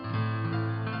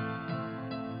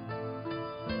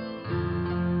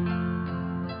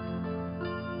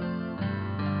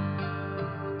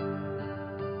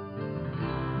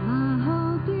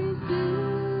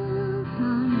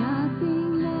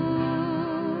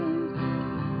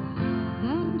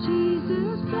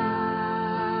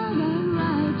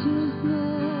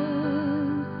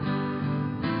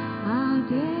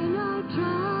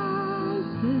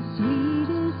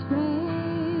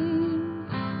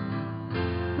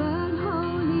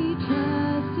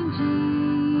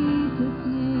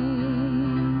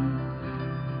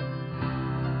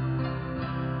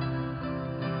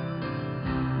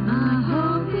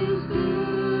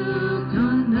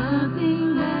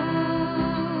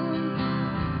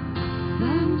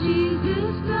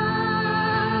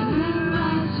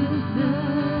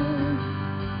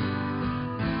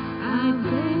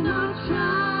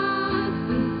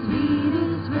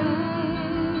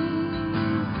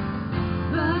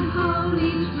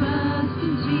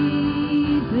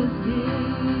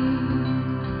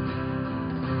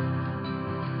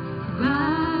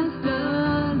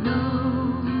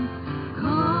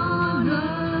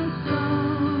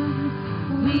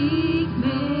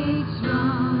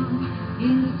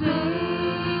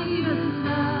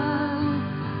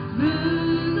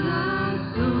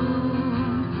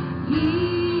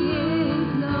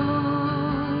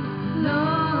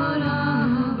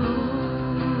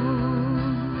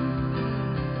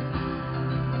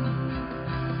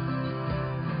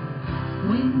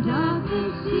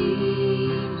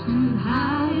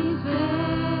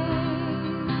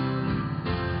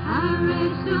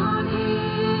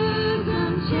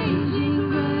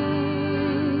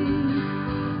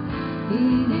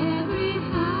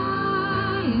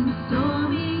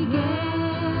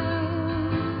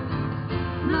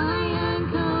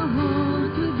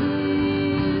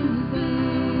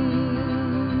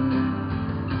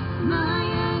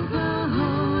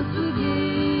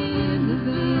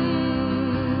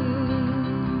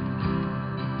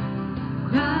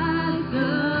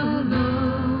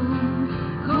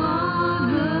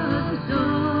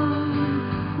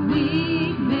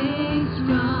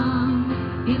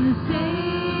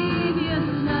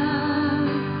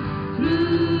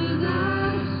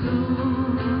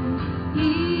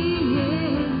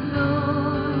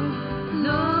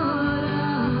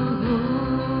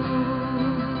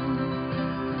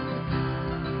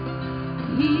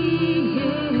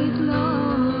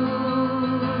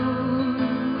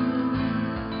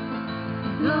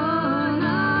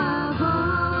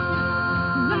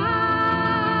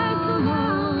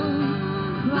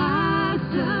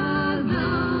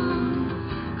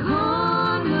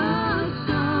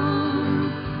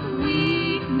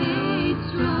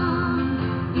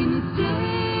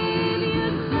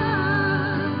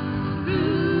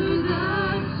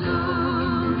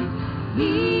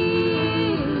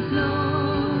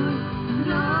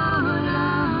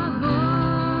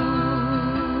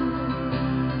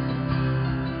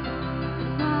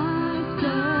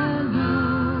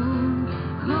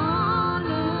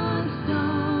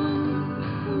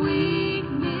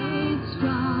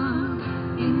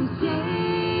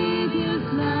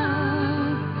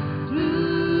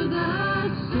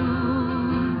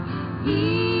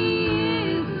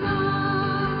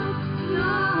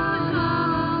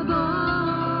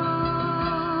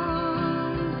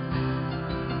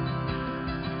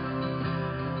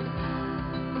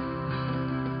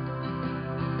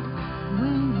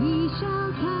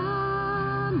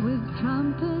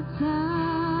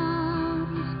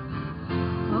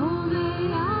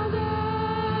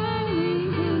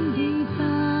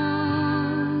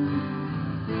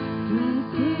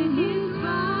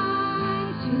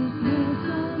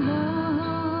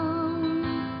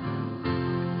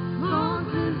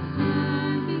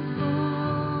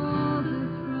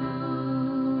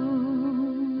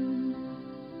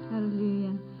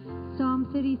 Psalm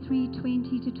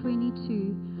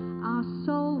 33:20-22. Our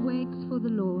soul waits for the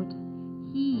Lord.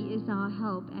 He is our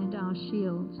help and our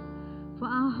shield. For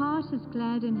our heart is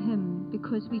glad in him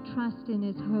because we trust in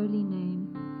his holy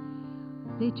name.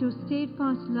 Let your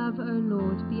steadfast love, O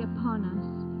Lord, be upon us,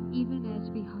 even as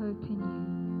we hope in you.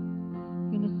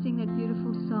 We're going to sing that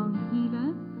beautiful song,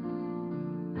 Healer.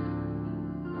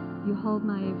 You hold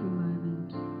my every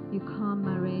moment. You calm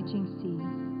my raging seas.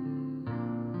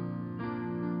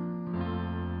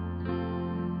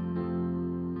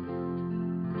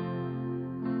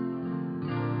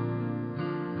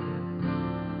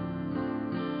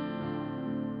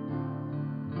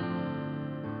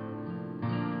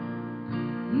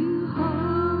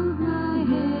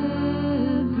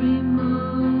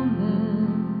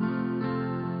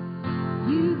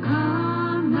 You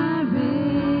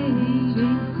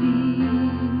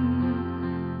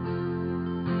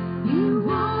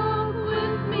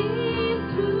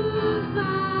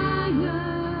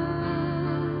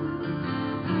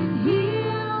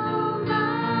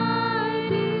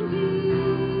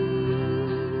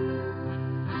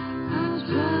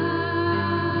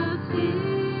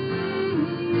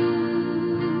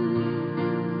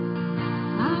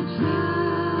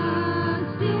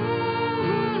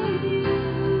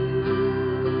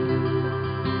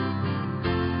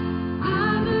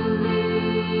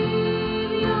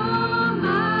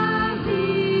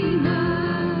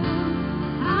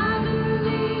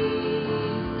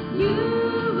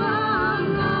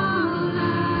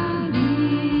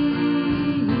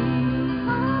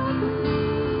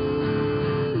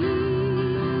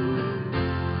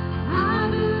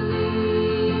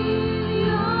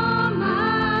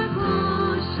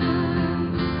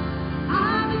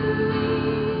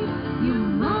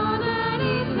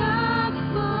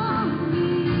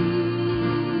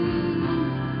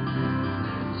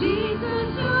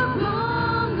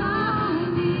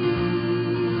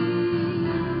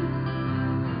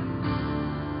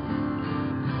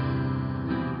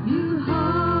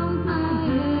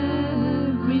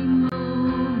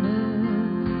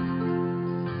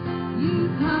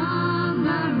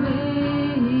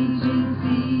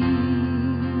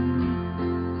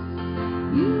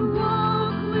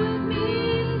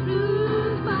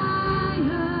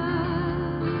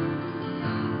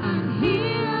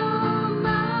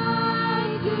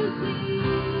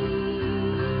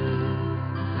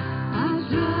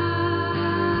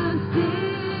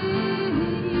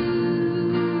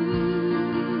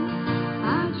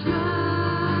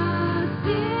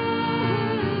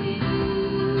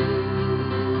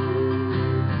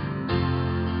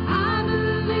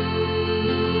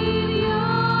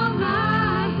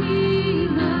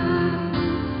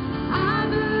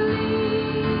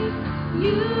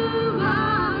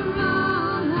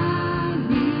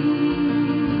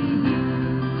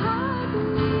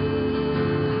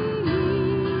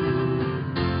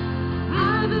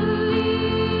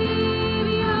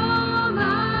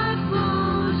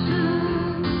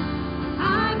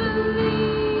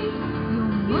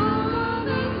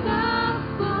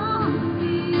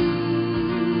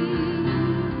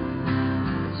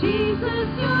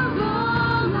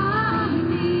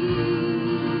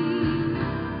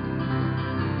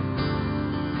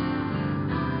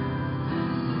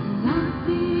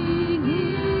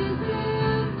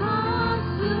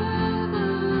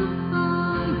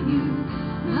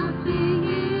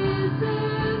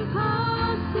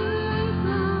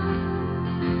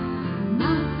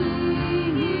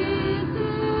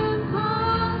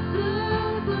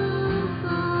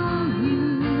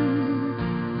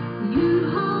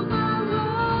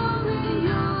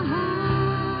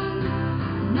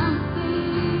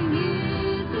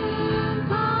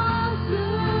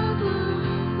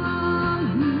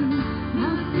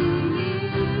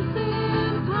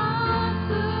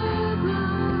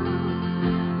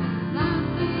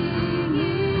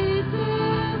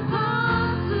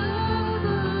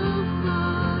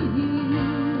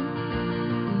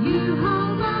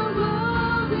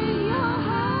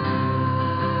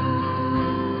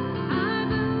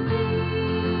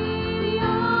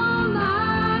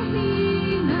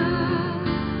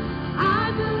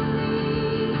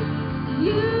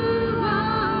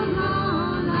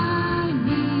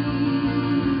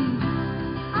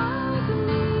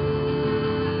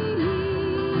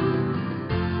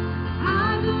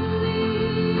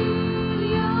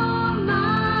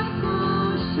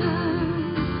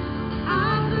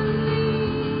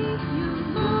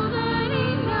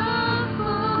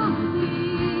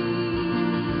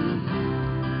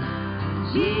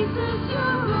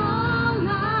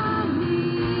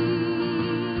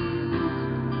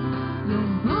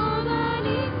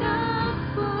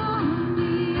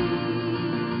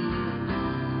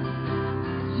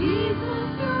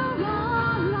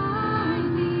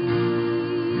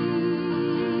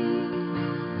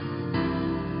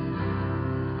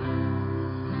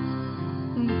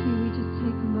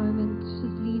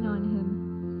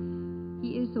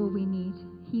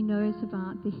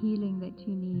About the healing that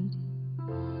you need.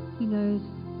 He knows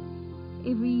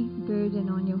every burden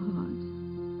on your heart.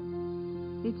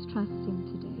 Let's trust Him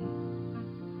today.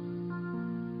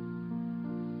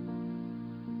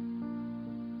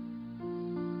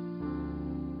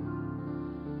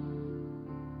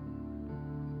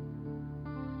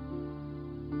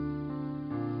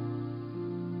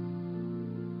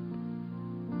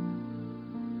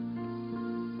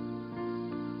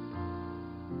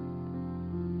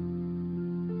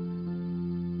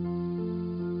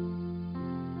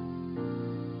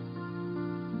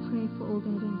 All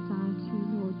that anxiety,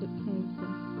 Lord, that plagues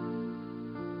us.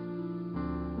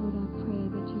 Lord, I pray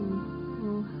that you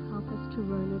will help us to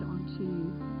roll it onto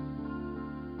you.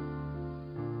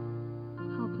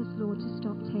 Help us, Lord, to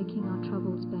stop taking our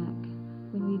troubles back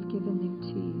when we've given them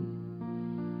to you.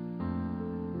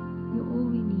 You're all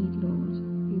we need, Lord.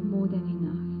 You're more than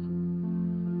enough.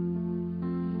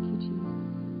 Thank you, Jesus.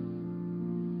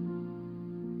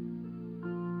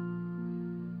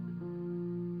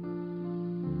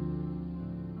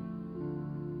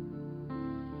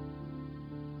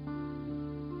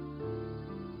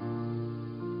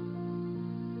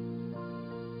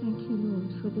 Thank you, Lord,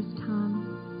 for this time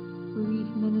where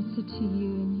we've ministered to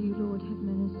you and you, Lord, have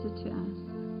ministered to us.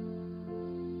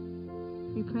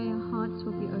 We pray our hearts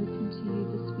will be open to you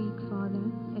this week, Father,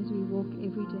 as we walk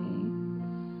every day.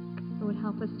 Lord,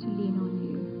 help us to lean on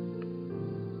you.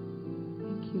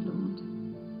 Thank you, Lord.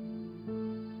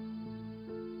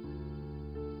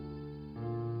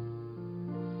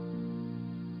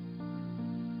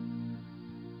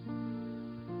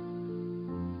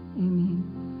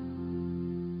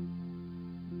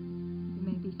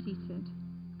 seated.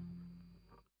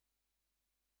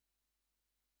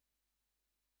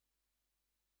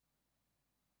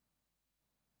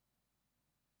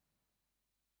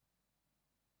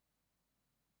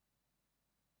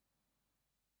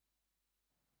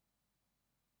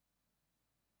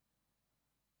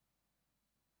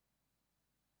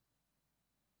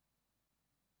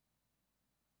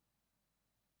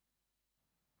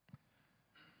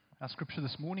 Our scripture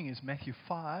this morning is Matthew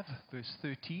 5, verse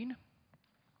 13.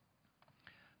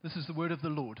 This is the word of the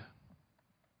Lord.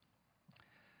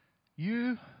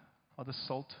 You are the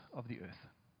salt of the earth.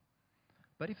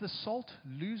 But if the salt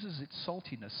loses its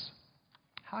saltiness,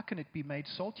 how can it be made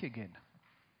salty again?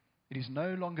 It is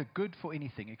no longer good for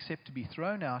anything except to be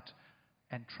thrown out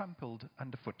and trampled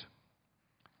underfoot.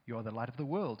 You are the light of the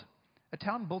world. A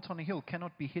town built on a hill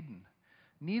cannot be hidden.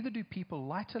 Neither do people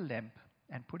light a lamp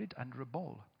and put it under a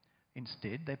bowl.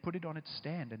 Instead, they put it on its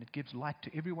stand, and it gives light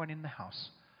to everyone in the house.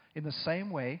 In the same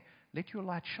way, let your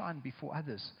light shine before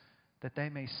others, that they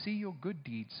may see your good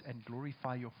deeds and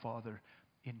glorify your Father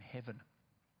in heaven.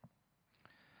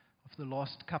 For the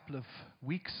last couple of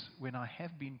weeks, when I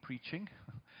have been preaching,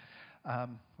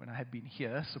 when I have been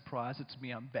here, surprise, it's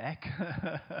me, I'm back.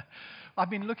 I've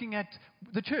been looking at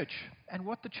the church and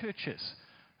what the church is.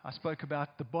 I spoke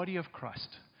about the body of Christ,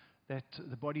 that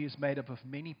the body is made up of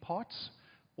many parts.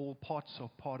 All parts are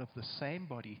part of the same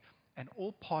body, and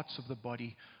all parts of the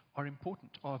body are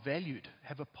important, are valued,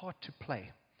 have a part to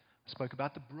play. I spoke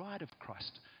about the bride of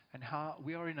Christ and how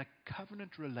we are in a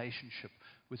covenant relationship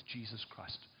with Jesus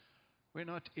Christ. We're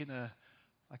not in a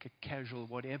casual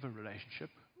whatever relationship.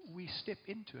 We step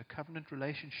into a covenant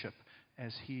relationship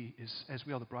as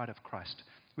we are the bride of Christ.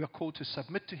 We are called to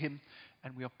submit to Him,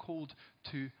 and we are called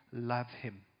to love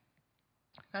Him.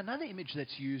 Now, another image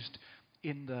that's used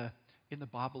in the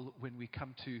Bible when we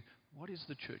come to what is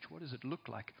the church, what does it look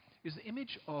like, is the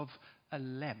image of a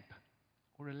lamp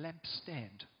or a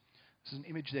lampstand. This is an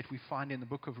image that we find in the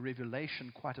book of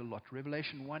Revelation quite a lot.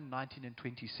 Revelation 1, 19 and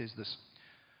 20 says this: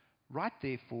 Write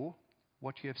therefore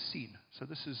what you have seen. So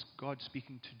this is God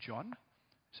speaking to John.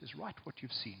 He says, write what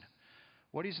you've seen.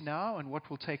 What is now and what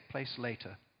will take place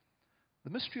later.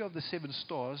 The mystery of the 7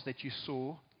 stars that you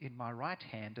saw in my right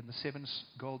hand and the 7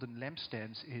 golden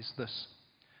lampstands is this.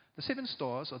 The 7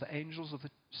 stars are the angels of the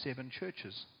 7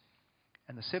 churches,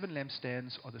 and the 7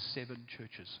 lampstands are the 7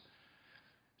 churches.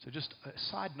 So just a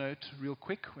side note real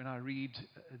quick, when I read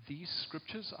these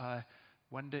scriptures, I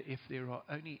wonder if there are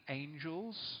only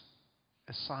angels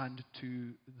assigned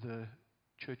to the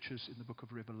churches in the book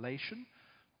of Revelation,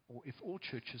 or if all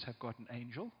churches have got an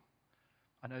angel.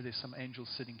 I know there's some angels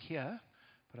sitting here,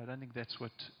 but I don't think that's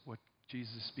what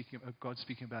Jesus is speaking, God's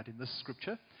speaking about in this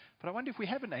scripture. But I wonder if we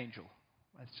have an angel.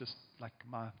 That's just like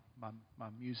my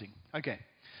musing. Okay.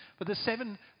 But the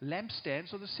 7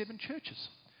 lampstands are the 7 churches.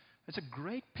 It's a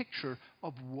great picture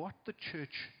of what the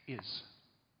church is.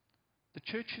 The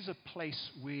church is a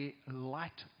place where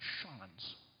light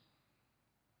shines.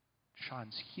 It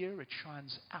shines here, it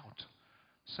shines out.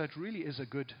 So it really is a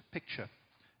good picture.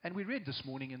 And we read this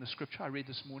morning in the scripture, I read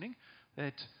this morning,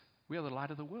 that we are the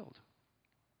light of the world.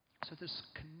 So this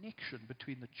connection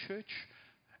between the church,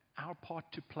 our part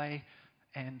to play,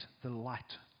 and the light.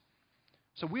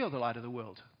 So we are the light of the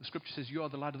world. The scripture says you are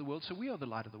the light of the world, so we are the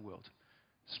light of the world.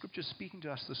 The scripture is speaking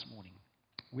to us this morning.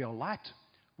 We are light,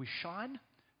 we shine,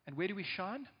 and where do we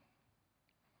shine?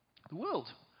 The world.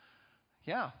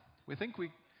 Yeah, we think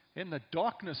we're in the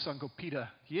darkness, Uncle Peter.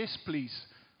 Yes, please.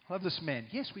 Love this man.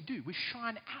 Yes, we do. We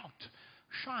shine out.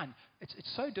 Shine.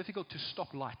 It's so difficult to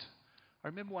stop light. I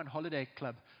remember one holiday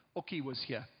club, Oki was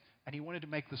here, and he wanted to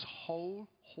make this whole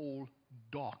hall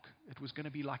dark. It was going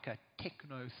to be like a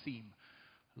techno theme,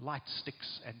 light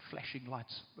sticks and flashing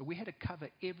lights. But we had to cover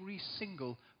every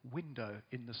single window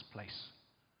in this place.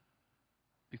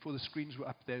 Before the screens were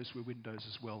up, those were windows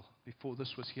as well. Before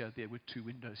this was here, there were 2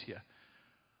 windows here.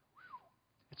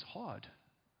 It's hard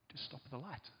to stop the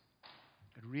light.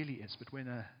 It really is. But when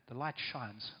the light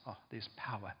shines, there's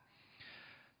power.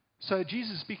 So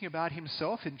Jesus is speaking about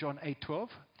himself in John 8:12.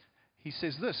 He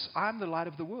says this, I am the light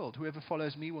of the world. Whoever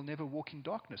follows me will never walk in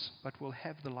darkness, but will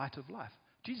have the light of life.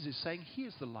 Jesus is saying he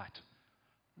is the light.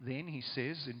 Then he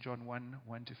says in John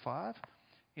 1:1-5,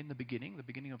 in the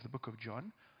beginning of the book of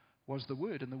John, was the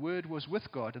Word, and the Word was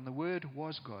with God, and the Word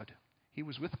was God. He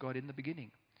was with God in the beginning.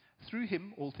 Through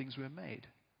him all things were made.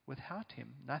 Without him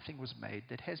nothing was made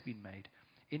that has been made.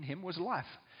 In him was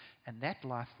life, and that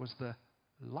life was the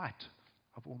light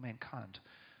of all mankind.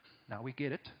 Now we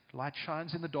get it. Light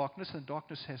shines in the darkness, and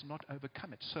darkness has not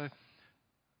overcome it. So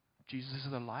Jesus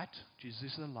is the light. Jesus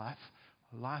is the life.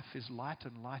 Life is light,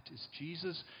 and light is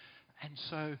Jesus. And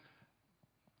so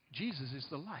Jesus is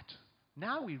the light.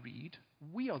 Now we read,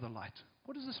 we are the light.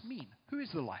 What does this mean? Who is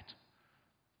the light?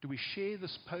 Do we share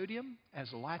this podium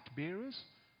as light bearers?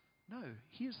 No,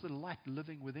 He is the light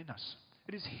living within us.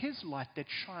 It is His light that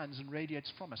shines and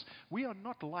radiates from us. We are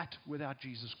not light without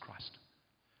Jesus Christ.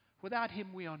 Without Him,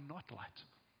 we are not light.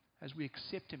 As we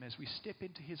accept Him, as we step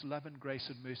into His love and grace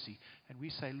and mercy, and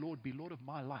we say, Lord, be Lord of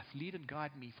my life. Lead and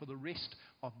guide me for the rest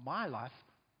of my life.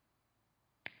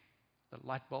 The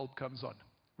light bulb comes on.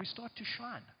 We start to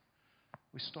shine.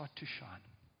 We start to shine.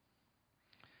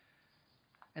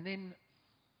 And then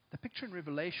the picture in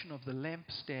Revelation of the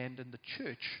lampstand and the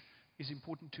church is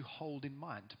important to hold in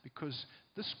mind, because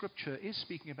this scripture is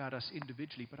speaking about us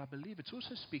individually, but I believe it's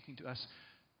also speaking to us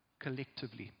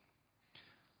collectively.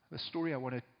 The story I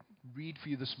want to read for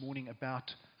you this morning about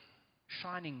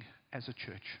shining as a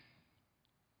church.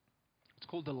 It's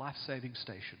called the Life-Saving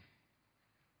Station.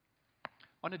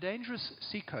 On a dangerous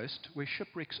seacoast where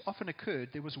shipwrecks often occurred,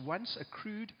 there was once a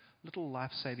crude little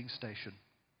life-saving station.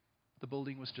 The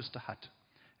building was just a hut,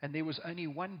 and there was only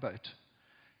one boat.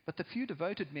 But the few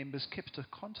devoted members kept a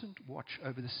constant watch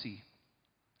over the sea.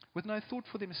 With no thought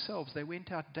for themselves, they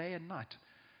went out day and night,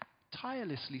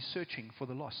 tirelessly searching for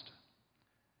the lost.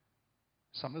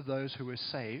 Some of those who were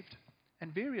saved,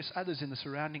 and various others in the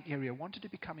surrounding area, wanted to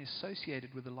become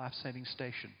associated with the life-saving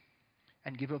station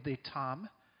and give of their time,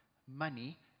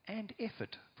 money, and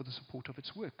effort for the support of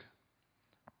its work.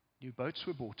 New boats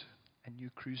were bought and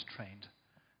new crews trained.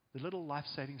 The little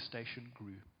life-saving station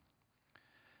grew.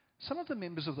 Some of the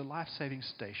members of the life-saving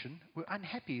station were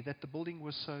unhappy that the building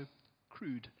was so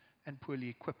crude and poorly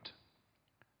equipped.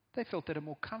 They felt that a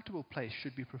more comfortable place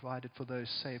should be provided for those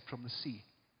saved from the sea.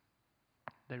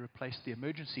 They replaced the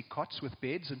emergency cots with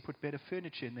beds and put better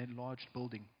furniture in the enlarged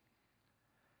building.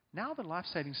 Now the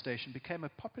life-saving station became a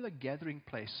popular gathering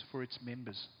place for its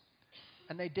members,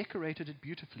 and they decorated it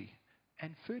beautifully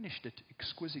and furnished it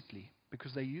exquisitely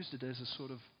because they used it as a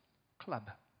sort of club.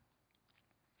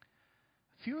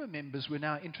 Fewer members were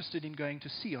now interested in going to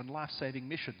sea on life-saving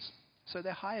missions, so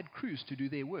they hired crews to do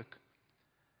their work.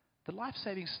 The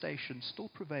life-saving station still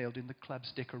prevailed in the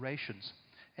club's decorations,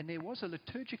 and there was a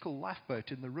liturgical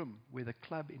lifeboat in the room where the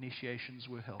club initiations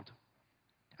were held.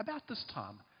 About this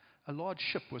time, a large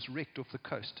ship was wrecked off the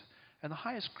coast, and the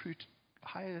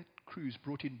hired crews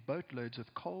brought in boatloads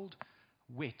of cold,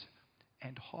 wet,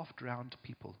 and half-drowned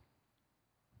people.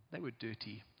 They were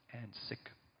dirty and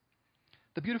sick.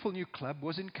 The beautiful new club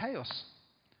was in chaos.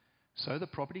 So the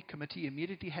property committee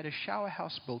immediately had a shower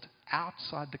house built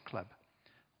outside the club,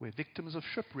 where victims of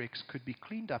shipwrecks could be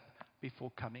cleaned up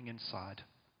before coming inside.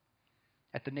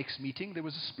 At the next meeting, there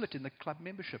was a split in the club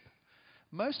membership.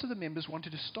 Most of the members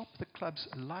wanted to stop the club's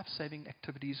life-saving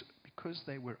activities because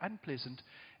they were unpleasant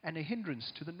and a hindrance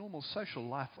to the normal social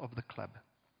life of the club.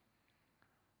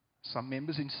 Some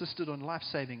members insisted on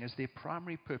life-saving as their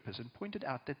primary purpose and pointed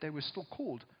out that they were still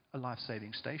called a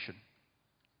life-saving station.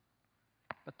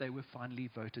 But they were finally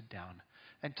voted down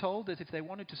and told that if they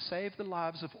wanted to save the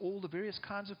lives of all the various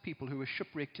kinds of people who were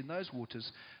shipwrecked in those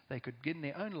waters, they could begin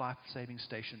their own life-saving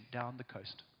station down the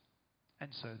coast. And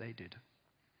so they did.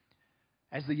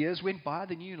 As the years went by,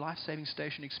 the new life-saving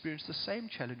station experienced the same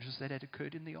challenges that had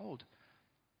occurred in the old.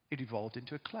 It evolved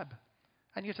into a club,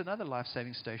 and yet another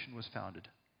life-saving station was founded.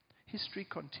 History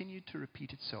continued to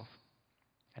repeat itself.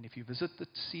 And if you visit the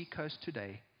sea coast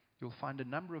today, you'll find a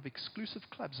number of exclusive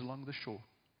clubs along the shore.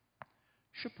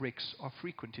 Shipwrecks are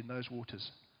frequent in those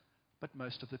waters, but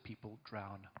most of the people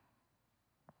drown.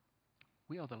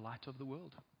 We are the light of the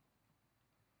world.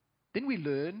 Then we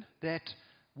learn that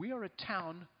we are a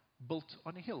town built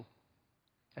on a hill.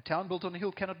 A town built on a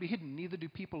hill cannot be hidden, neither do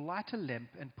people light a lamp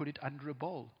and put it under a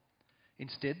bowl.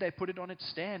 Instead, they put it on its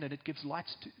stand, and it gives light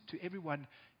to everyone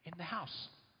in the house.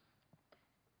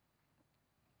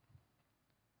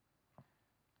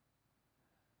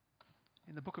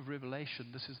 In the book of Revelation,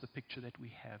 this is the picture that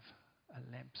we have. A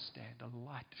lampstand, a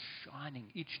light shining.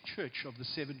 Each church of the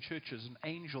 7 churches, an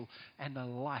angel and a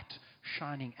light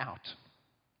shining out.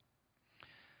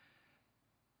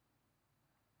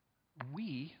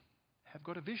 We have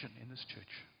got a vision in this church.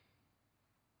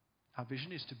 Our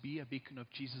vision is to be a beacon of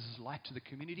Jesus' light to the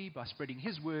community by spreading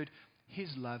His word, His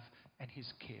love, and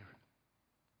His care.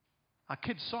 Our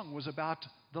kids' song was about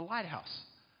the lighthouse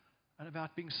and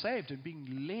about being saved and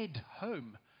being led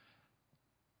home.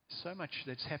 So much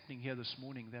that's happening here this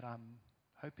morning that I'm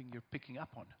hoping you're picking up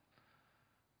on.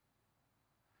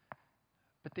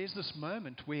 But there's this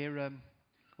moment where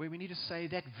we need to say,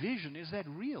 that vision, is that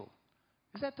real?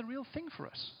 Is that the real thing for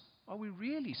us? Are we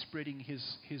really spreading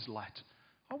His light?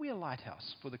 Are we a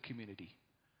lighthouse for the community?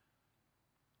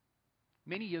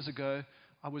 Many years ago,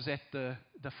 I was at the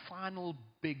final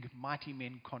big Mighty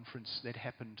Men conference that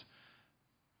happened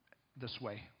this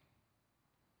way.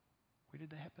 Where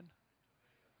did they happen?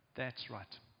 That's right.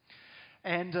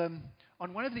 And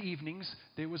on one of the evenings,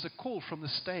 there was a call from the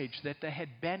stage that they had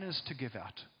banners to give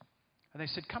out. And they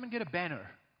said, come and get a banner.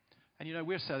 And you know,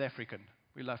 we're South African.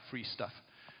 We love free stuff.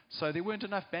 So there weren't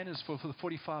enough banners for the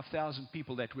 45,000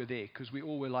 people that were there, because we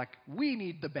all were like, we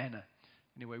need the banner.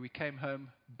 Anyway, we came home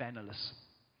bannerless.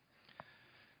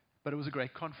 But it was a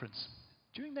great conference.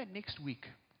 During that next week,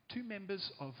 2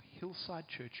 members of Hillside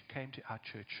Church came to our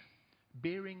church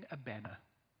bearing a banner.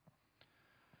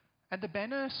 And the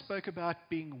banner spoke about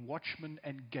being watchmen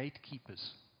and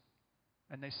gatekeepers.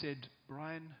 And they said,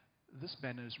 Brian, this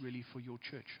banner is really for your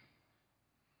church.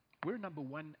 We're number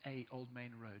 1A Old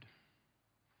Main Road.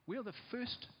 We are the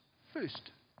first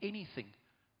anything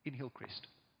in Hillcrest.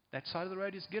 That side of the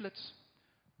road is Gillett's.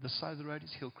 This side of the road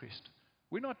is Hillcrest.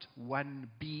 We're not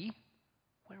 1B,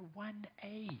 we're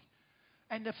 1A.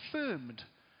 And affirmed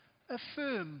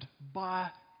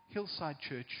by Hillside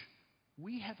Church,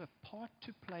 we have a part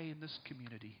to play in this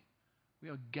community. We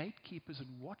are gatekeepers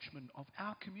and watchmen of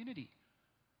our community.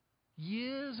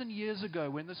 Years and years ago,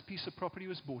 when this piece of property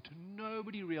was bought,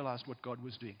 nobody realized what God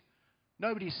was doing.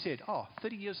 Nobody said,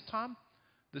 30 years' time,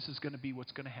 this is going to be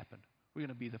what's going to happen. We're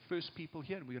going to be the first people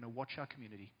here, and we're going to watch our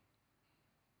community.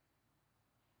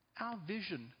 Our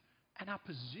vision and our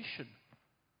position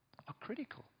are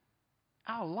critical.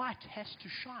 Our light has to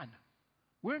shine.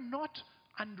 We're not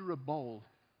under a bowl.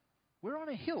 We're on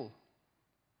a hill.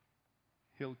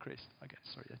 Hillcrest. Okay,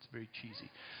 sorry, that's very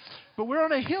cheesy. But we're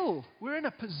on a hill. We're in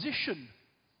a position,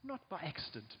 not by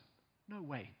accident. No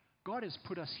way. God has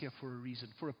put us here for a reason,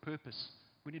 for a purpose.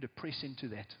 We need to press into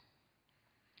that.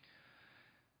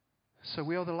 So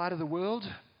we are the light of the world.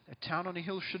 A town on a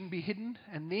hill shouldn't be hidden.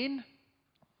 And then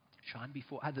shine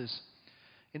before others.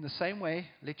 In the same way,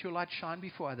 let your light shine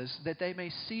before others, that they may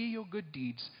see your good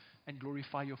deeds and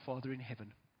glorify your Father in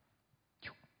heaven.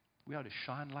 We are to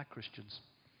shine like Christians.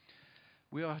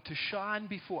 We are to shine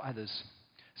before others.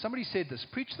 Somebody said this,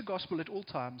 preach the gospel at all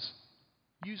times,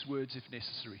 use words if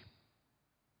necessary.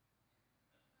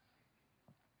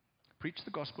 Preach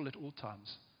the gospel at all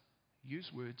times, use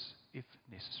words if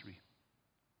necessary.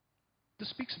 This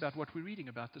speaks about what we're reading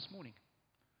about this morning.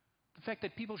 The fact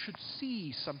that people should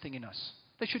see something in us.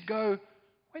 They should go,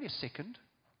 wait a second,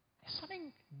 there's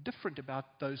something different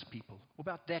about those people, or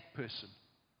about that person.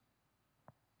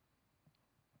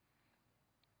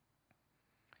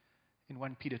 In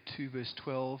 1 Peter 2 verse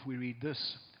 12, we read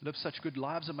this, live such good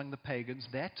lives among the pagans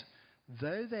that,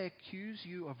 though they accuse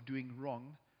you of doing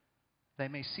wrong, they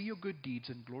may see your good deeds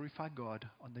and glorify God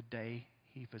on the day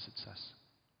He visits us.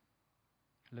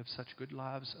 Live such good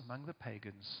lives among the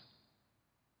pagans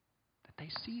that they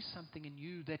see something in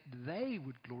you that they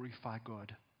would glorify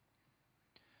God.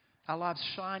 Our lives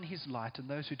shine His light, and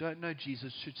those who don't know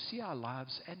Jesus should see our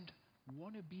lives and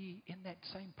want to be in that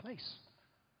same place.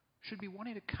 Should be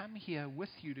wanting to come here with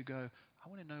you to go, I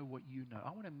want to know what you know.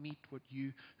 I want to meet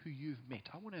who you've met.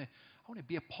 I want to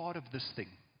be a part of this thing.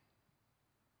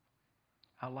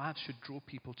 Our lives should draw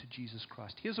people to Jesus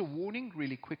Christ. Here's a warning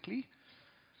really quickly.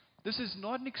 This is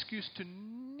not an excuse to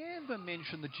never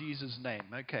mention the Jesus name.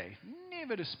 Okay,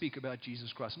 never to speak about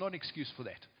Jesus Christ. Not an excuse for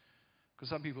that. Because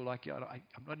some people are like,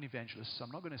 I'm not an evangelist, so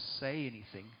I'm not going to say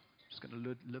anything. I'm just going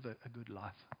to live a good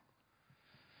life.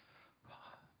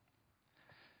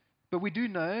 But we do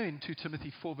know in 2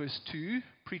 Timothy 4 verse 2,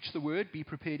 preach the word, be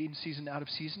prepared in season, out of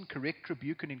season, correct,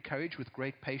 rebuke, and encourage with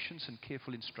great patience and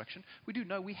careful instruction. We do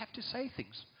know we have to say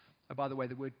things. Oh, by the way,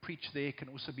 the word preach there can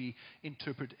also be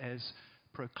interpreted as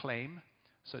proclaim.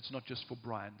 So it's not just for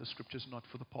Brian. The scripture's not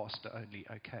for the pastor only.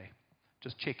 Okay.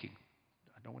 Just checking.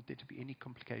 I don't want there to be any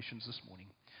complications this morning.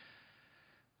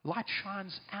 Light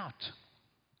shines out.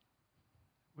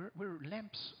 We're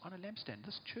lamps on a lampstand.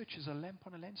 This church is a lamp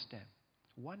on a lampstand.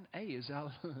 1A is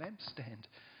our lampstand.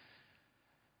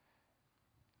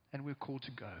 And we're called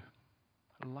to go.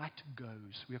 Light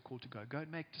goes. We are called to go. Go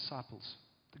and make disciples.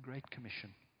 The Great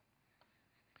Commission.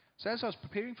 So as I was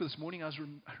preparing for this morning, I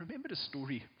remembered a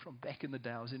story from back in the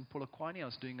day. I was in Polokwane. I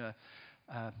was doing a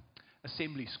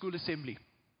school assembly.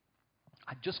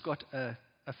 I just got a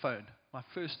phone, my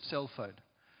first cell phone.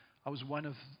 I was one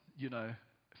of, a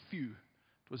few.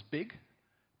 It was big.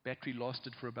 Battery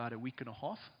lasted for about a week and a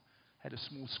half. Had a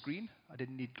small screen. I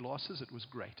didn't need glasses. It was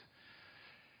great.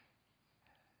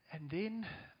 And then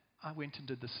I went and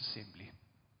did this assembly.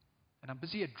 And I'm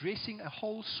busy addressing a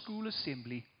whole school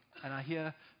assembly, and I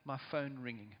hear my phone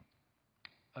ringing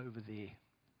over there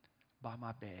by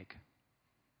my bag.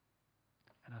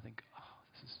 And I think,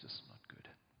 this is just not good.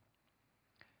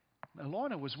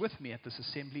 Alana was with me at this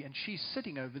assembly, and she's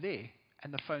sitting over there,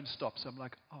 and the phone stops. I'm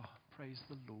like, oh, praise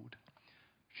the Lord.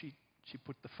 She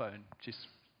put the phone, she's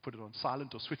put it on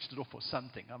silent or switched it off or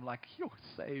something. I'm like, you're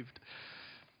saved.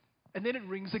 And then it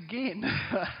rings again.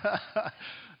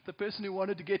 The person who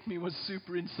wanted to get me was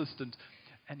super insistent.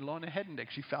 And Lana hadn't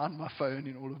actually found my phone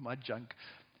in all of my junk.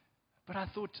 But I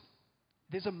thought,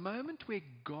 there's a moment where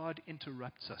God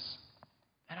interrupts us.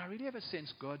 And I really have a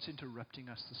sense God's interrupting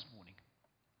us this morning.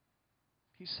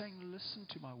 He's saying, listen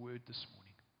to my word this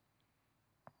morning.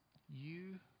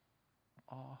 You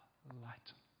are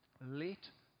light. Let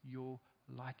your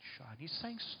light shine. He's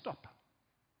saying, stop.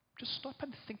 Just stop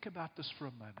and think about this for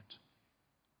a moment.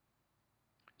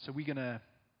 So we're gonna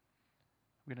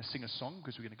sing a song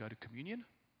because we're going to go to communion.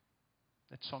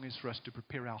 That song is for us to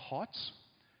prepare our hearts.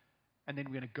 And then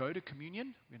we're going to go to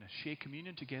communion. We're going to share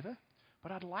communion together.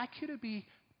 But I'd like you to be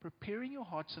preparing your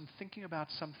hearts and thinking about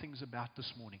some things about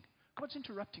this morning. God's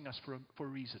interrupting us for a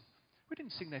reason. We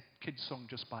didn't sing that kid's song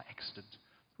just by accident.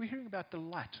 We're hearing about the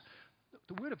light.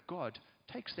 The Word of God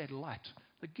takes that light.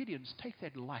 The Gideons take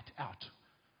that light out.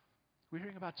 We're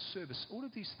hearing about service. All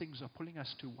of these things are pulling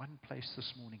us to one place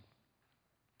this morning.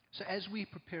 So as we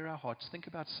prepare our hearts, think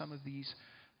about some of these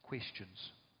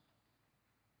questions.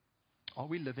 Are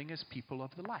we living as people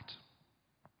of the light?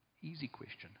 Easy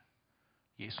question.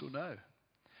 Yes or no?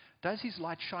 Does His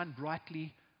light shine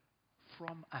brightly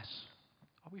from us?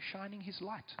 Are we shining His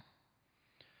light?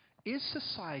 Is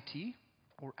society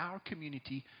or our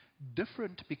community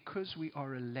different because we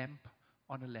are a lamp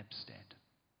on a lampstand?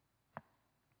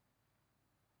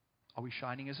 Are we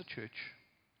shining as a church?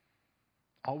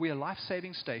 Are we a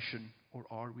life-saving station, or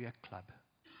are we a club?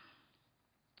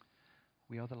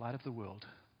 We are the light of the world.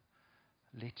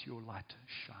 Let your light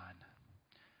shine.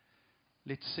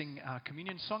 Let's sing our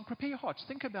communion song. Prepare your hearts.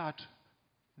 Think about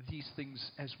these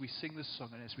things as we sing this song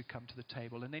and as we come to the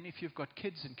table. And then if you've got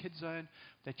kids in Kids Zone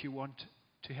that you want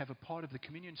to have a part of the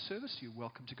communion service, you're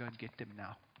welcome to go and get them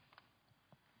now.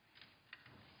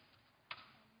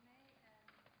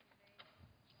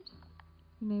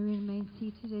 You may remain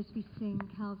seated as we sing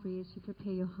Calvary, as you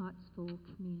prepare your hearts for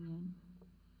communion.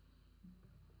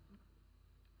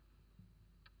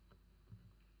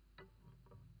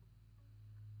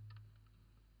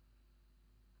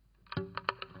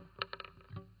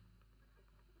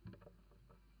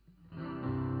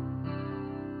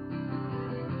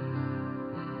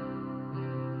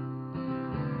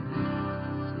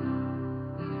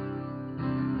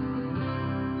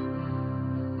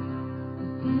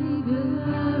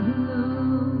 Savior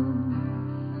alone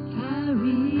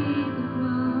carried the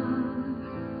cross.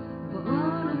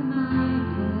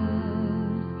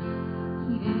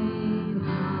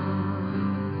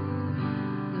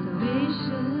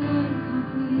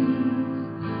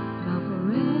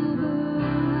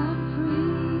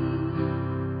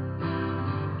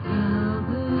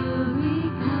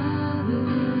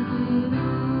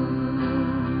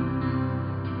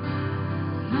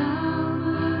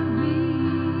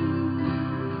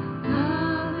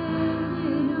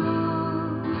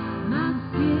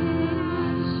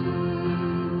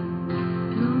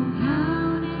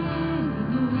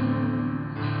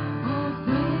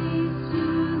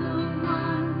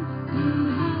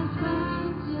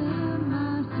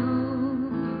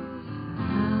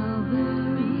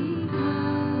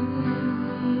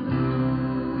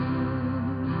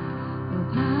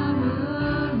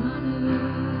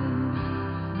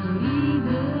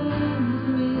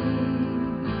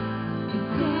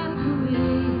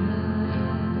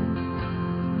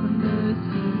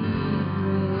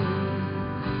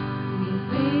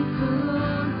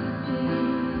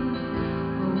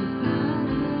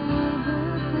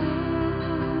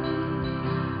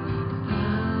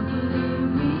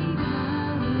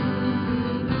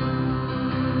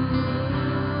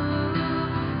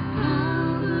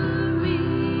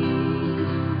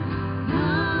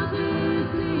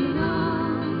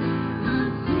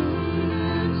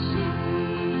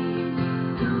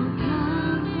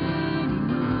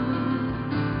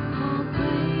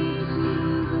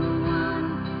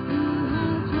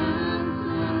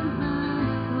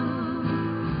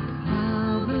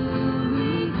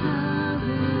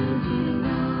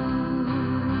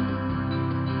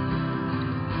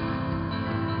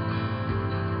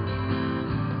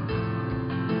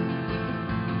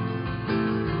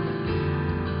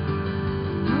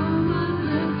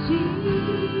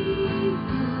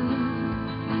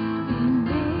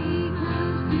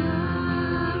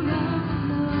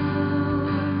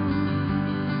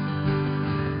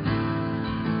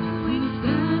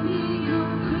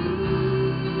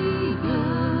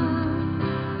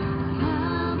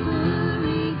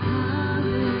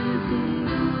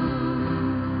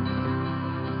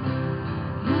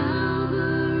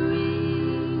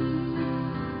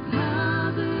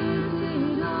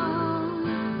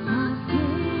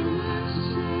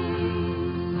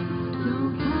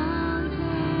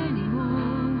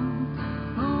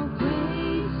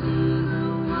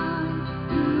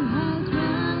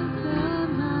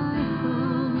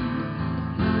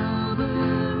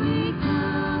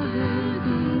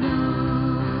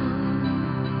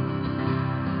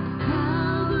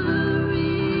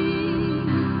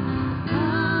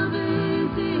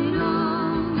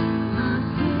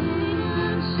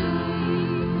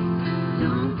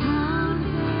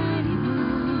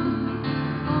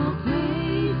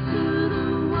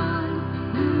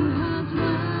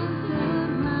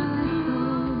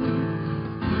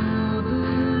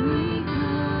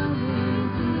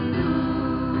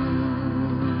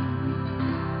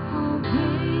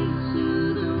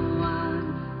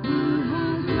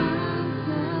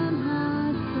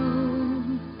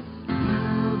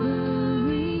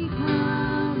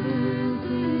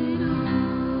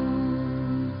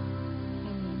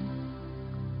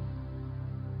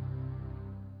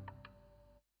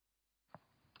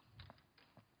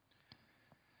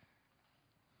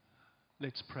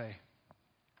 Let's pray.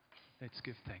 Let's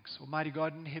give thanks. Almighty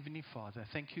God and Heavenly Father,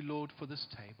 thank you, Lord, for this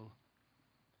table.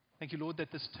 Thank you, Lord,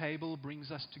 that this table brings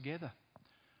us together.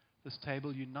 This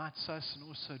table unites us and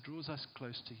also draws us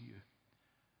close to you.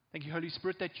 Thank you, Holy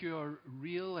Spirit, that you are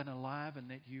real and alive and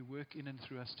that you work in and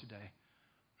through us today.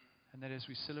 And that as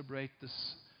we celebrate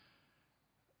this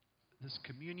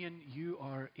communion, you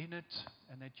are in it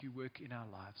and that you work in our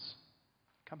lives.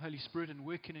 Come, Holy Spirit, and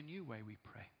work in a new way, we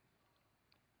pray.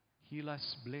 Heal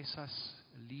us, bless us,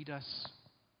 lead us,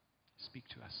 speak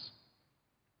to us.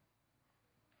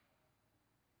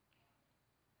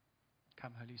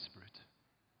 Come, Holy Spirit.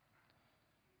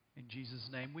 In Jesus'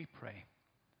 name we pray.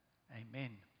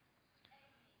 Amen.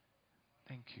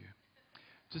 Thank you.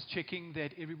 Just checking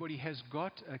that everybody has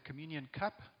got a communion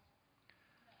cup.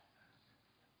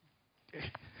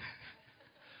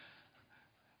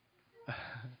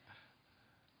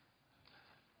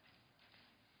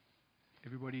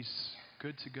 Everybody's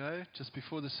good to go. Just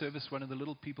before the service, one of the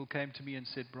little people came to me and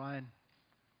said, Brian,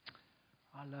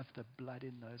 I love the blood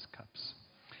in those cups.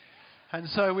 And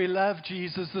so we love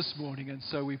Jesus this morning, and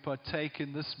so we partake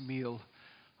in this meal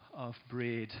of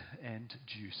bread and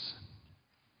juice.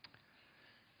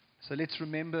 So let's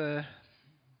remember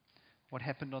what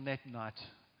happened on that night.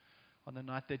 On the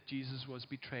night that Jesus was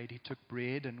betrayed, he took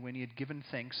bread, and when he had given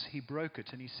thanks, he broke it,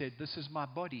 and he said, "This is my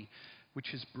body,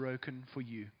 which is broken for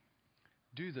you.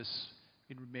 Do this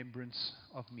in remembrance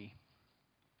of me."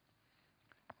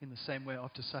 In the same way,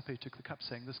 after supper, he took the cup,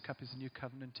 saying, "This cup is the new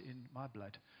covenant in my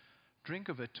blood. Drink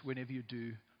of it whenever you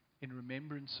do, in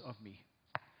remembrance of me.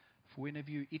 For whenever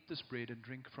you eat this bread and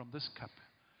drink from this cup,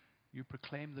 you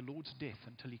proclaim the Lord's death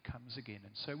until he comes again."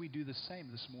 And so we do the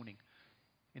same this morning,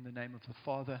 in the name of the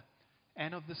Father,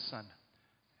 and of the Son,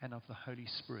 and of the Holy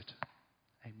Spirit.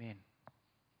 Amen.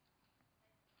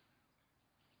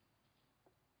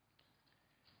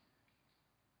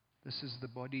 This is the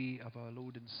body of our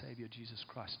Lord and Savior Jesus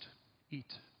Christ.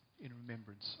 Eat in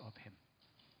remembrance of him.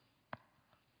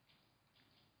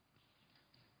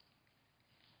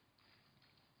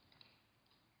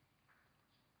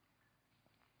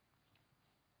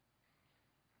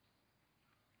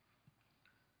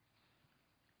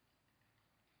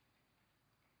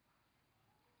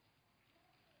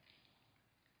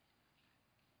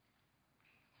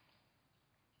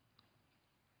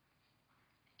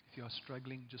 If you are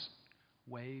struggling, just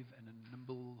wave and a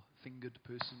nimble-fingered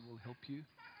person will help you.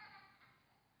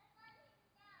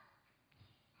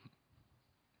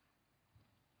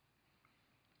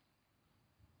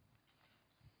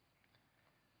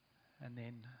 And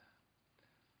then,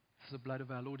 for the blood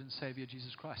of our Lord and Savior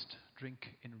Jesus Christ, drink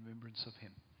in remembrance of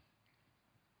him.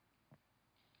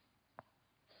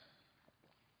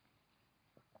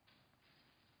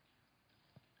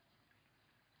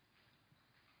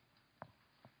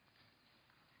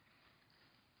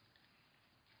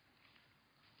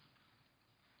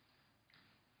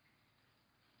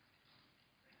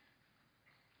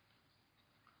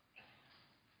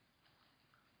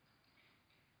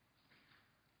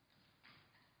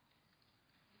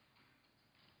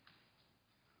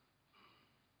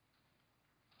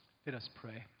 Let us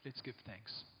pray. Let's give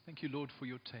thanks. Thank you, Lord, for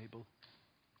your table.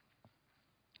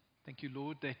 Thank you,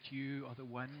 Lord, that you are the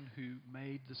one who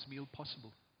made this meal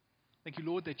possible. Thank you,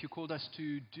 Lord, that you called us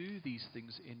to do these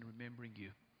things in remembering you.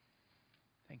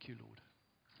 Thank you, Lord.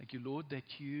 Thank you, Lord,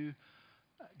 that you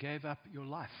gave up your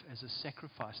life as a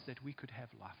sacrifice that we could have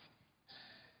life.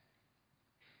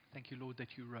 Thank you, Lord,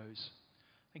 that you rose.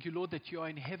 Thank you, Lord, that you are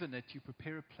in heaven, that you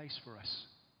prepare a place for us.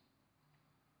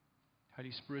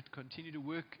 Holy Spirit, continue to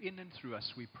work in and through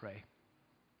us, we pray.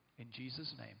 In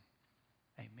Jesus' name,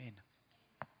 amen.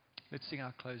 Let's sing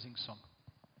our closing song.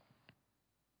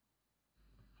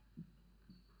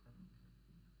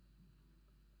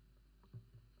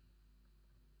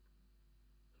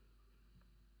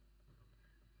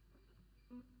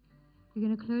 We're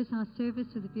going to close our service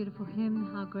with a beautiful hymn,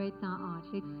 How Great Thou Art.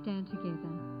 Let's stand together.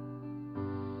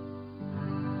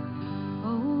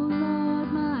 Oh Lord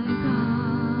my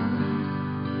God,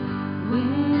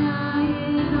 when I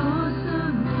in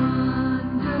awesome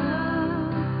wonder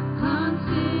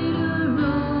consider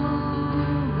all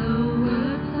the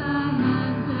works thy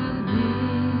hands have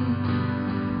made,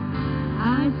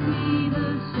 I see the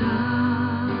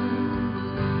stars,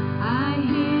 I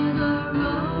hear the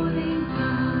rolling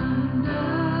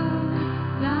thunder,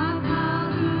 that power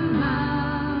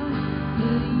throughout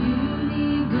the universe.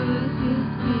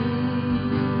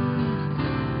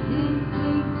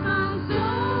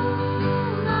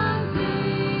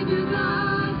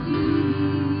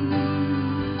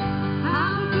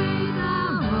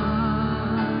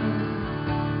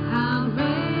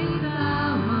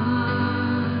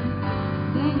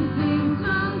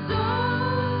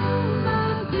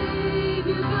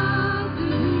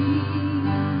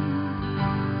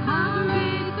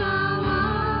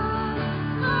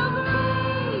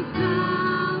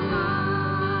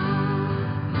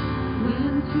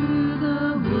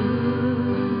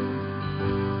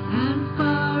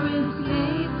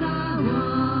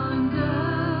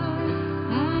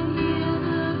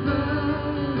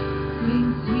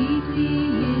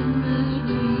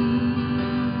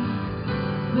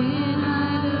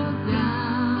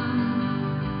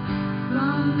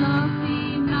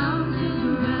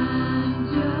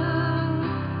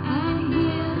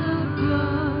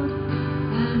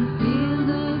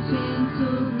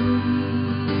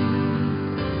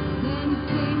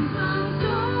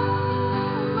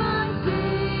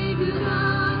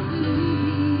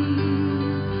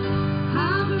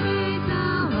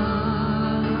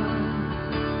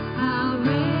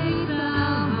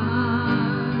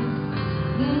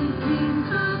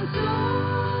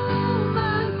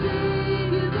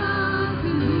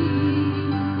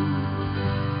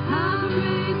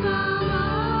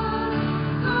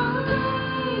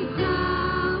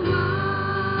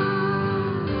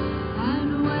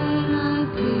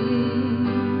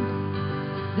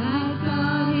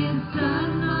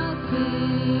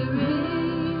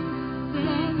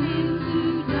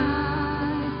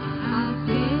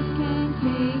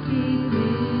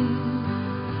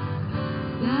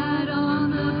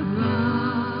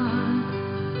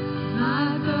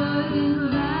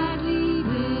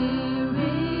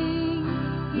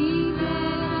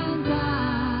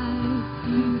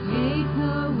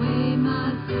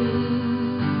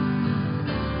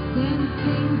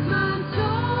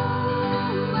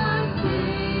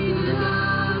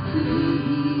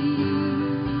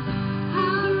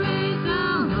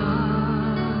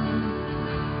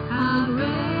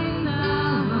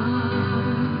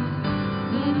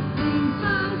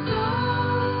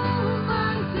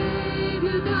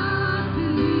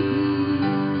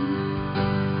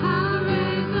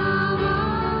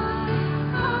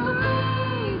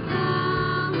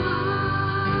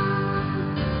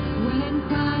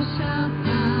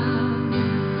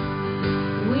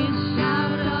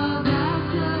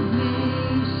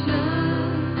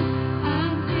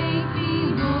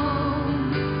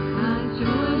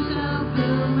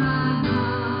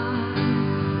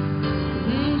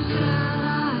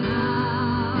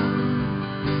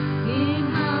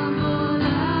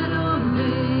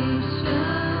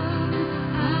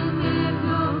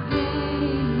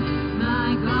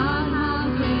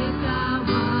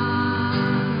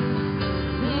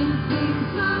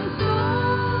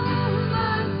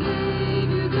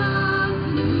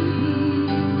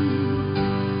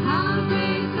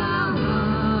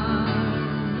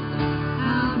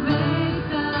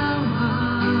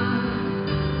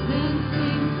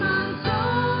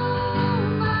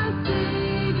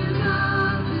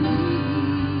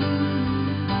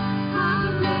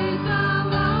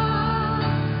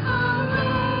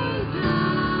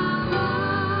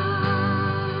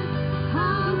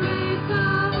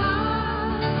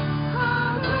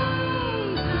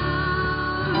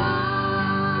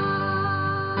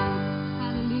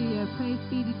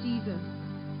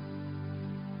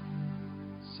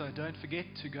 So don't forget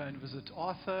to go and visit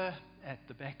Arthur at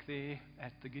the back there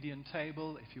at the Gideon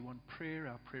table. If you want prayer,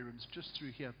 our prayer room's just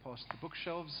through here past the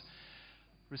bookshelves.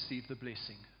 Receive the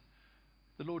blessing.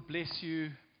 The Lord bless you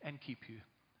and keep you.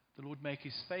 The Lord make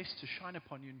his face to shine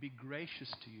upon you and be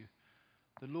gracious to you.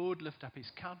 The Lord lift up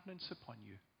his countenance upon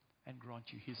you and grant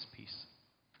you his peace.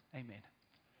 Amen.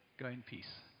 Go in peace.